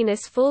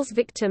happiness falls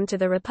victim to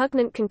the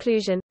repugnant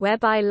conclusion,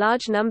 whereby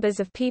large numbers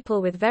of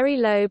people with very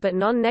low but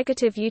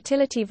non-negative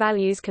utility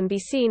values can be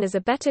seen as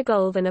a better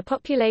goal than a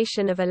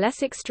population of a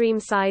less extreme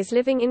size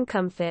living in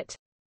comfort.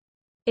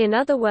 In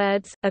other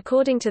words,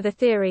 according to the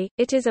theory,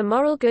 it is a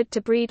moral good to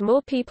breed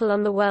more people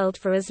on the world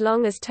for as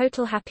long as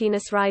total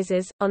happiness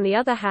rises. On the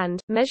other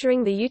hand,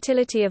 measuring the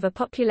utility of a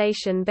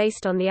population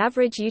based on the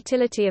average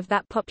utility of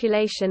that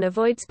population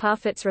avoids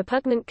Parfit's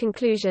repugnant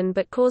conclusion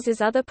but causes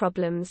other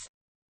problems.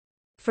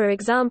 For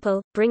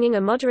example, bringing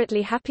a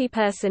moderately happy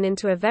person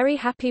into a very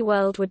happy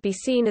world would be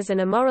seen as an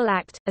immoral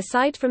act.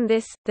 Aside from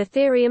this, the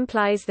theory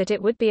implies that it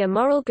would be a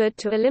moral good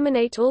to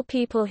eliminate all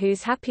people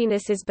whose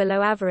happiness is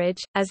below average,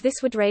 as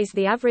this would raise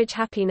the average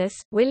happiness.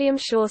 William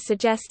Shaw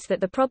suggests that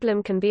the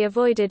problem can be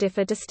avoided if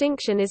a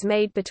distinction is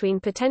made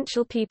between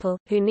potential people,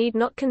 who need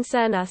not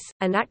concern us,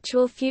 and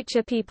actual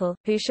future people,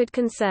 who should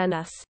concern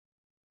us.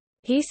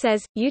 He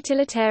says,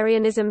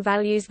 utilitarianism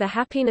values the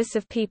happiness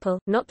of people,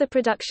 not the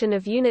production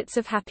of units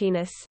of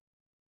happiness.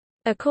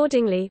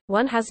 Accordingly,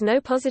 one has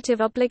no positive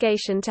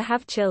obligation to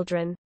have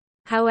children.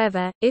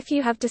 However, if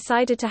you have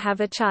decided to have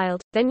a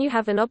child, then you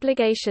have an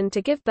obligation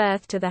to give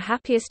birth to the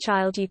happiest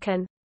child you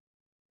can.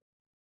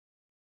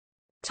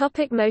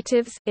 Topic: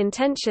 motives,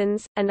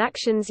 intentions, and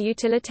actions.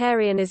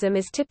 Utilitarianism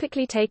is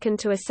typically taken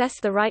to assess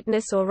the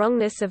rightness or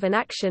wrongness of an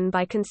action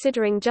by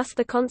considering just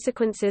the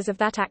consequences of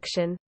that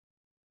action.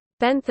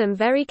 Bentham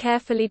very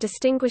carefully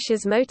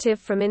distinguishes motive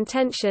from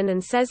intention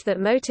and says that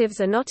motives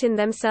are not in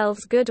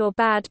themselves good or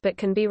bad but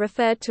can be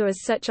referred to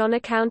as such on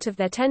account of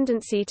their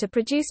tendency to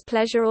produce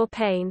pleasure or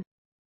pain.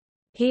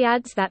 He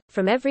adds that,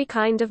 from every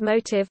kind of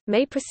motive,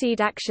 may proceed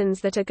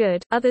actions that are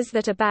good, others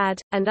that are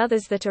bad, and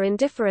others that are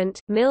indifferent.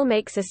 Mill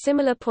makes a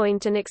similar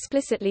point and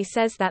explicitly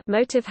says that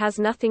motive has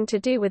nothing to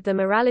do with the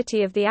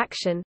morality of the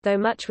action, though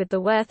much with the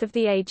worth of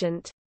the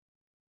agent.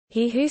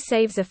 He who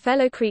saves a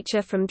fellow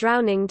creature from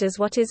drowning does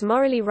what is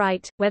morally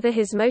right, whether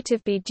his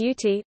motive be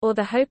duty, or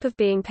the hope of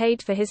being paid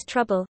for his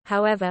trouble.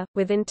 However,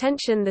 with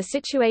intention the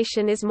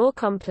situation is more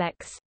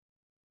complex.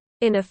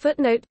 In a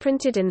footnote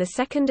printed in the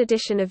second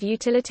edition of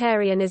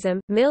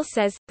Utilitarianism, Mill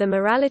says, the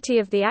morality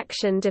of the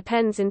action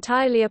depends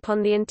entirely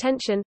upon the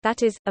intention,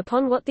 that is,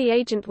 upon what the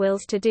agent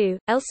wills to do.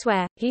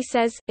 Elsewhere, he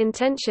says,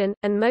 intention,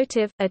 and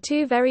motive, are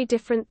two very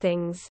different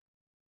things.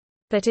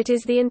 But it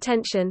is the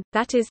intention,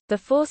 that is, the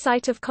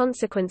foresight of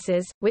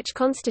consequences, which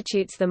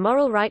constitutes the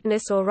moral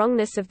rightness or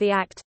wrongness of the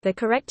act. The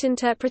correct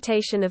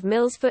interpretation of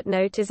Mill's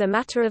footnote is a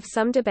matter of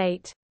some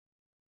debate.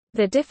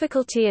 The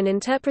difficulty in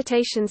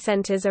interpretation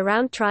centers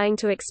around trying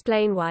to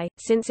explain why,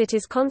 since it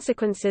is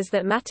consequences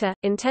that matter,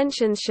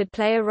 intentions should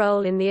play a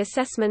role in the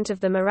assessment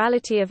of the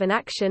morality of an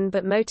action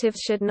but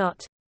motives should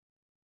not.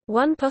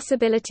 One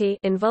possibility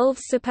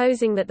involves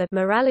supposing that the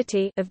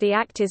morality of the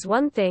act is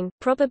one thing,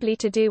 probably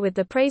to do with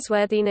the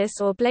praiseworthiness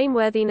or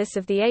blameworthiness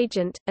of the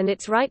agent, and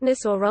its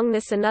rightness or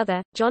wrongness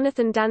another.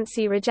 Jonathan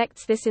Dancy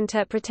rejects this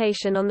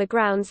interpretation on the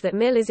grounds that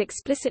Mill is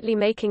explicitly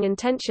making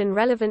intention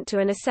relevant to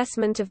an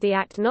assessment of the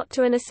act, not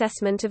to an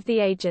assessment of the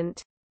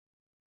agent.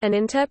 An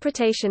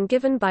interpretation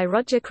given by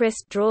Roger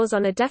Crisp draws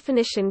on a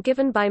definition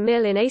given by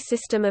Mill in A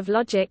System of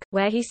Logic,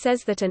 where he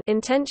says that an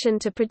intention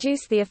to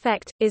produce the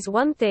effect is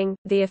one thing,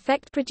 the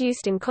effect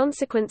produced in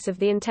consequence of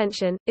the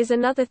intention is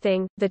another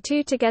thing, the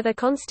two together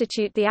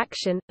constitute the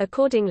action.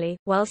 Accordingly,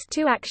 whilst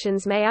two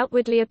actions may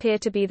outwardly appear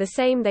to be the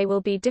same, they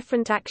will be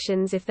different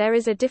actions if there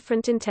is a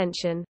different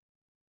intention.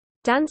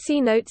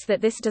 Dancy notes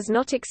that this does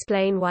not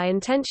explain why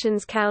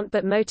intentions count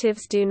but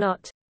motives do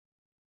not.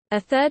 A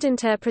third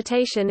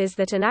interpretation is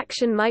that an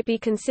action might be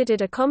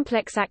considered a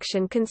complex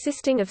action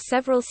consisting of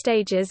several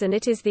stages, and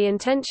it is the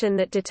intention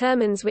that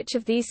determines which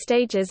of these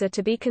stages are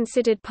to be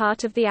considered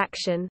part of the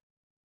action.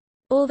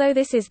 Although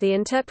this is the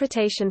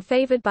interpretation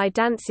favored by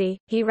Dancy,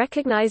 he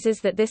recognizes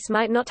that this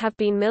might not have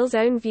been Mill's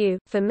own view,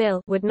 for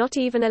Mill would not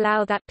even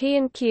allow that P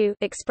and Q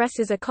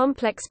expresses a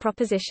complex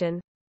proposition.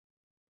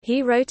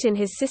 He wrote in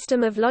his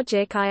System of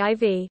Logic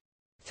IV.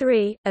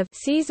 3, of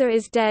Caesar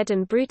is dead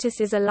and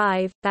Brutus is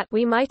alive, that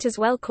we might as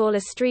well call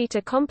a street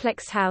a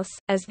complex house,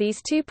 as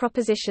these two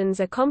propositions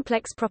a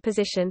complex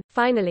proposition.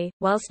 Finally,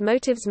 whilst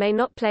motives may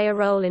not play a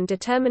role in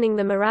determining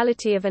the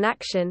morality of an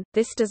action,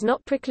 this does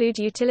not preclude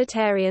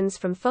utilitarians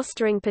from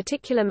fostering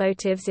particular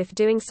motives if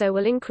doing so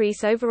will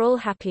increase overall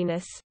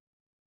happiness.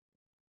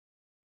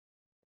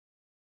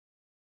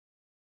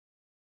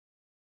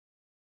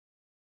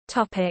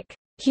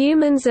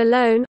 Humans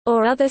alone,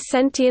 or other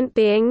sentient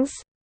beings?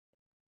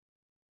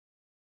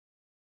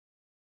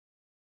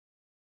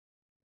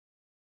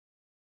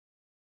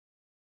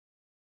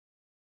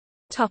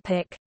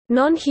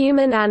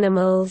 Non-human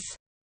animals.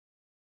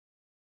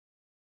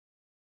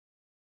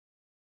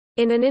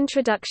 In an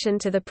introduction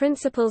to the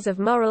Principles of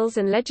Morals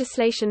and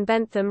Legislation,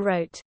 Bentham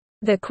wrote,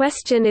 "The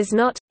question is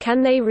not,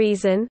 can they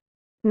reason?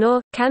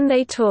 Nor, can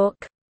they talk?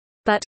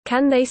 But,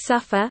 can they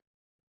suffer?"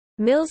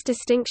 Mill's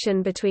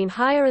distinction between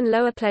higher and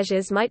lower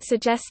pleasures might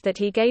suggest that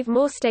he gave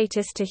more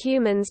status to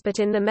humans, but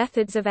in the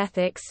Methods of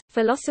Ethics,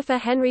 philosopher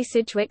Henry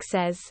Sidgwick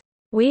says,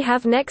 "We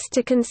have next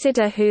to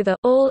consider who the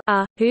all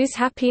are, whose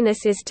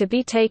happiness is to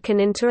be taken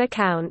into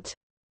account.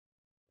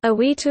 Are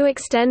we to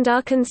extend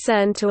our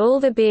concern to all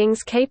the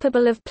beings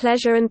capable of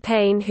pleasure and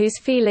pain whose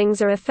feelings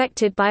are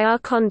affected by our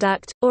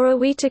conduct, or are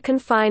we to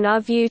confine our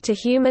view to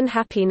human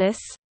happiness?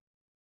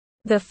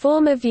 The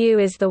former view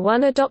is the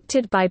one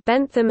adopted by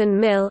Bentham and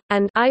Mill,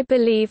 and I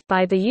believe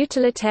by the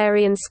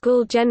utilitarian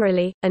school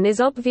generally, and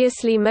is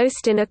obviously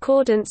most in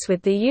accordance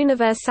with the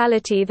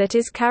universality that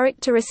is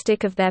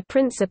characteristic of their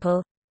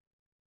principle.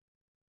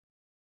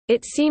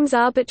 It seems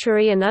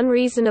arbitrary and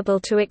unreasonable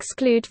to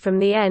exclude from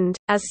the end,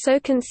 as so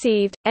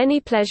conceived,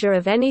 any pleasure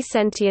of any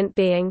sentient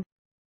being."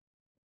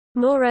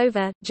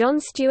 Moreover,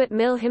 John Stuart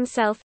Mill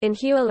himself, in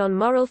Whewell on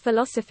Moral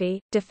Philosophy,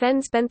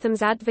 defends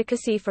Bentham's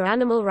advocacy for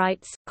animal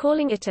rights,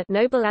 calling it a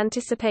noble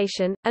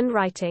anticipation, and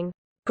writing,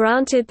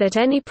 "Granted that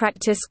any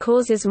practice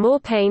causes more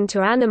pain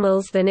to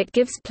animals than it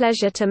gives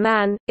pleasure to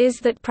man,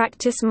 is that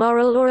practice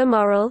moral or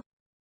immoral?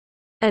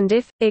 And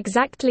if,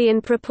 exactly in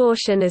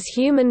proportion as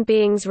human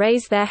beings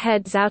raise their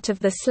heads out of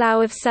the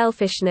slough of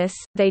selfishness,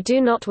 they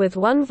do not with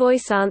one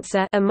voice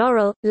answer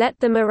immoral, let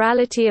the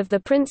morality of the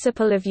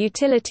principle of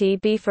utility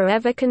be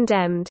forever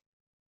condemned."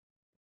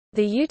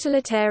 The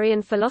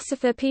utilitarian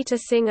philosopher Peter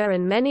Singer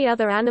and many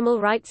other animal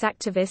rights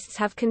activists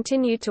have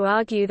continued to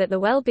argue that the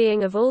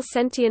well-being of all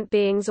sentient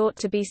beings ought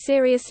to be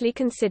seriously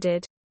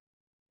considered.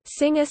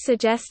 Singer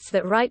suggests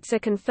that rights are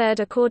conferred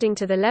according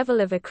to the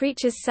level of a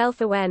creature's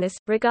self-awareness,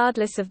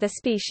 regardless of their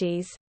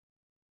species.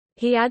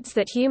 He adds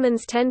that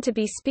humans tend to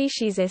be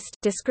speciesist,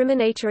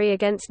 discriminatory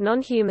against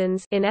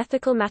non-humans in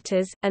ethical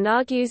matters, and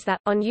argues that,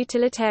 on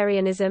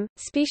utilitarianism,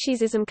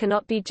 speciesism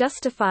cannot be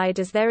justified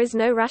as there is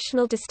no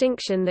rational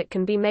distinction that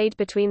can be made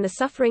between the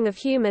suffering of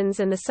humans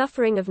and the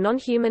suffering of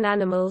non-human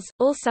animals.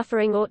 All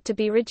suffering ought to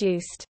be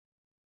reduced.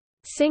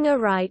 Singer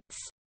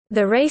writes,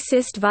 "The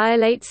racist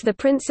violates the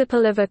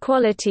principle of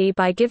equality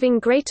by giving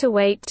greater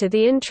weight to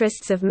the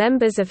interests of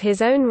members of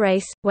his own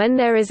race, when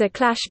there is a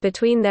clash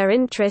between their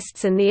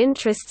interests and the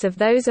interests of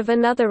those of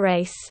another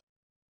race.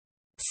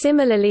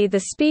 Similarly,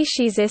 the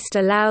speciesist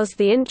allows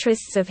the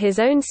interests of his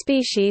own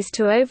species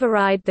to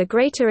override the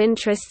greater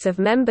interests of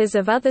members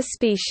of other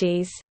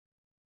species.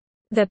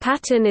 The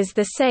pattern is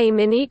the same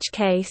in each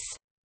case.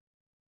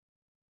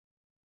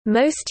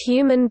 Most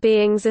human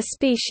beings are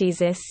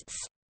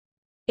speciesists.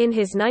 In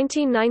his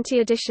 1990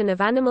 edition of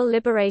Animal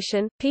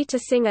Liberation, Peter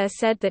Singer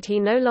said that he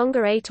no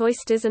longer ate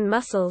oysters and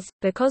mussels,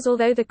 because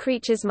although the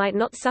creatures might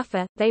not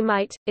suffer, they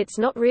might, it's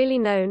not really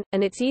known,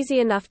 and it's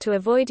easy enough to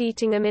avoid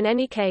eating them in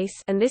any case,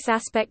 and this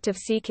aspect of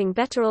seeking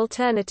better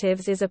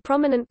alternatives is a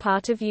prominent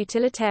part of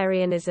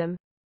utilitarianism.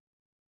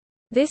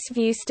 This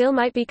view still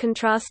might be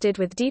contrasted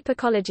with deep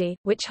ecology,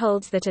 which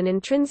holds that an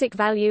intrinsic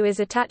value is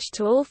attached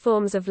to all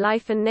forms of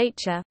life and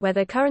nature,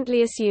 whether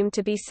currently assumed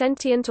to be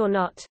sentient or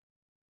not.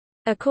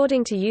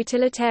 According to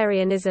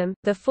utilitarianism,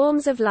 the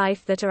forms of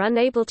life that are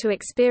unable to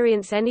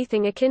experience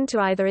anything akin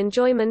to either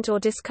enjoyment or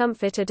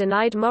discomfort are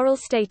denied moral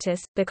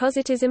status, because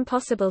it is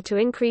impossible to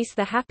increase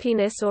the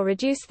happiness or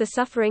reduce the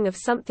suffering of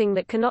something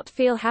that cannot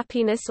feel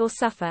happiness or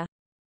suffer.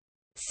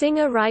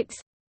 Singer writes,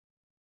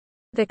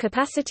 "The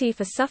capacity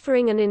for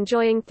suffering and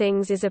enjoying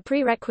things is a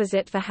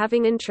prerequisite for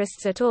having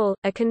interests at all,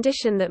 a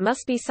condition that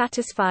must be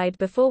satisfied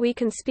before we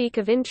can speak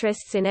of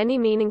interests in any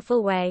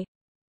meaningful way.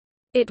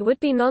 It would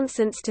be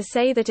nonsense to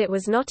say that it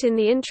was not in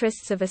the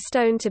interests of a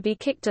stone to be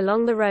kicked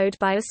along the road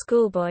by a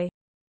schoolboy.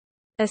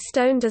 A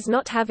stone does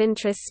not have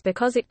interests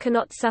because it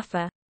cannot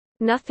suffer.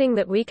 Nothing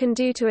that we can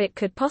do to it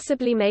could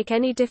possibly make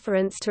any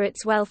difference to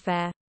its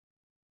welfare.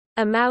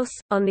 A mouse,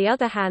 on the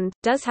other hand,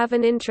 does have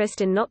an interest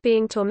in not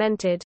being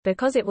tormented,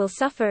 because it will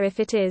suffer if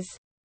it is.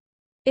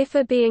 If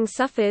a being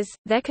suffers,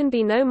 there can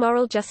be no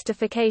moral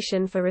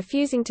justification for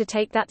refusing to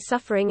take that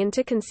suffering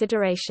into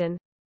consideration.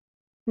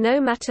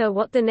 No matter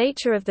what the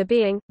nature of the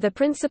being, the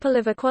principle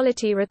of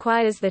equality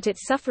requires that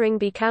its suffering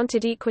be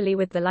counted equally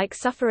with the like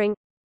suffering,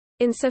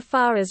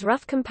 insofar as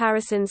rough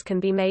comparisons can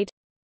be made,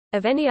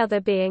 of any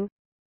other being.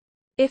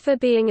 If a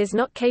being is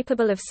not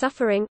capable of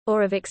suffering,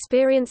 or of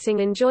experiencing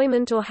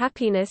enjoyment or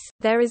happiness,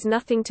 there is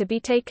nothing to be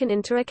taken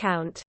into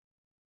account.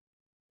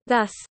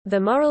 Thus, the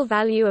moral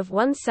value of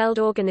one-celled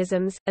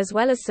organisms, as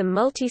well as some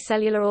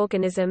multicellular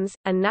organisms,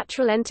 and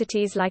natural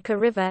entities like a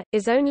river,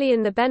 is only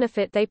in the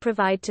benefit they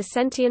provide to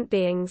sentient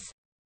beings.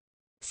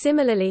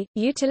 Similarly,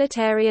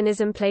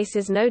 utilitarianism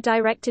places no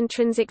direct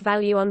intrinsic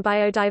value on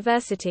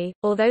biodiversity,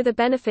 although the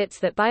benefits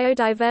that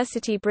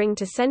biodiversity bring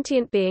to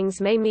sentient beings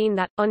may mean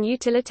that, on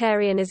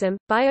utilitarianism,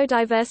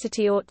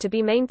 biodiversity ought to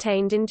be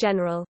maintained in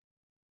general.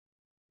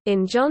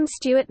 In John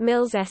Stuart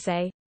Mill's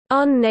essay,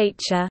 On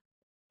Nature,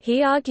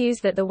 he argues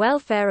that the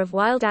welfare of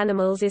wild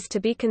animals is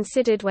to be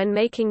considered when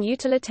making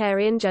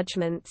utilitarian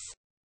judgments.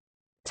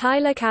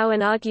 Tyler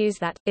Cowen argues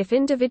that, if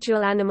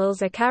individual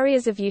animals are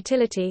carriers of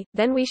utility,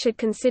 then we should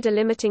consider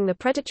limiting the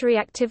predatory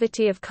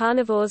activity of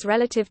carnivores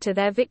relative to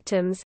their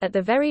victims. At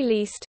the very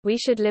least, we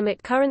should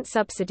limit current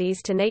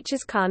subsidies to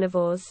nature's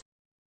carnivores.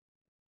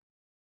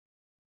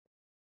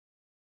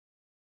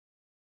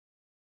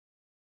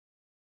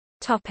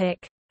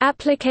 Topic: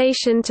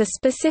 Application to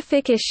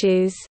specific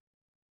issues.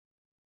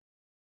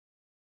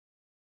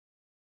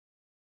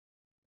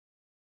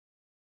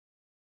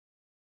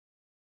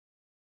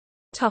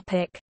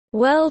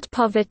 World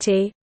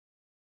poverty.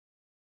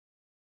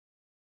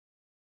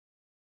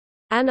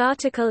 An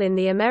article in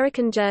the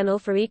American Journal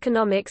for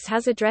Economics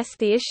has addressed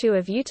the issue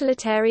of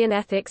utilitarian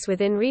ethics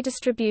within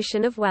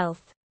redistribution of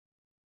wealth.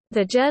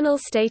 The journal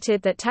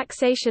stated that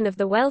taxation of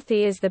the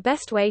wealthy is the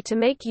best way to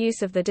make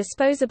use of the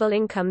disposable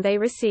income they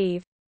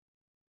receive.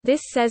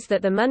 This says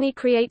that the money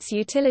creates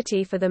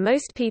utility for the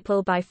most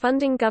people by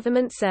funding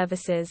government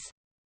services.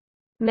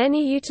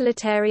 Many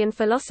utilitarian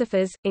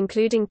philosophers,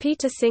 including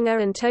Peter Singer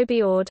and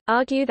Toby Ord,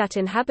 argue that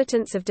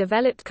inhabitants of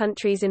developed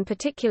countries in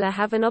particular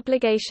have an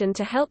obligation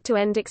to help to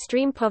end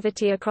extreme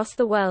poverty across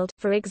the world,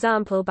 for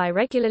example by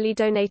regularly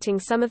donating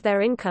some of their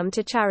income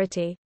to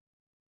charity.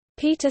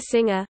 Peter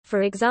Singer,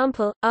 for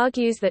example,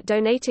 argues that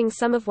donating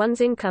some of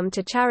one's income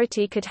to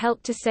charity could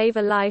help to save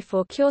a life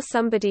or cure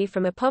somebody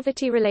from a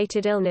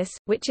poverty-related illness,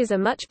 which is a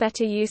much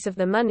better use of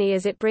the money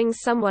as it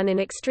brings someone in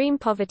extreme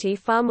poverty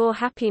far more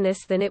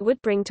happiness than it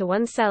would bring to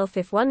oneself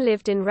if one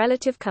lived in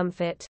relative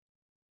comfort.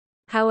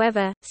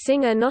 However,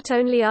 Singer not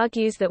only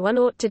argues that one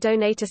ought to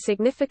donate a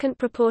significant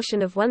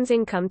proportion of one's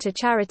income to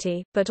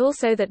charity, but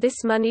also that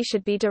this money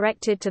should be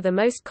directed to the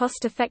most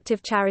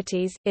cost-effective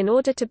charities, in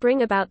order to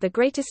bring about the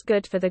greatest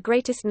good for the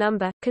greatest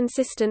number,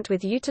 consistent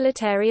with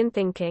utilitarian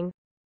thinking.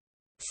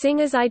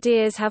 Singer's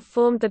ideas have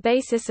formed the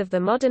basis of the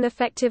modern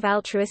effective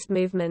altruist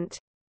movement.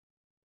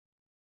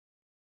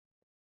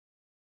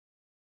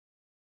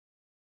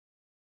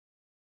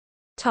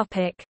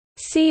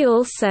 See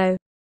also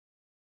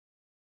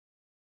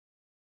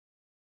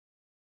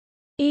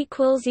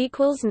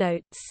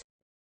Notes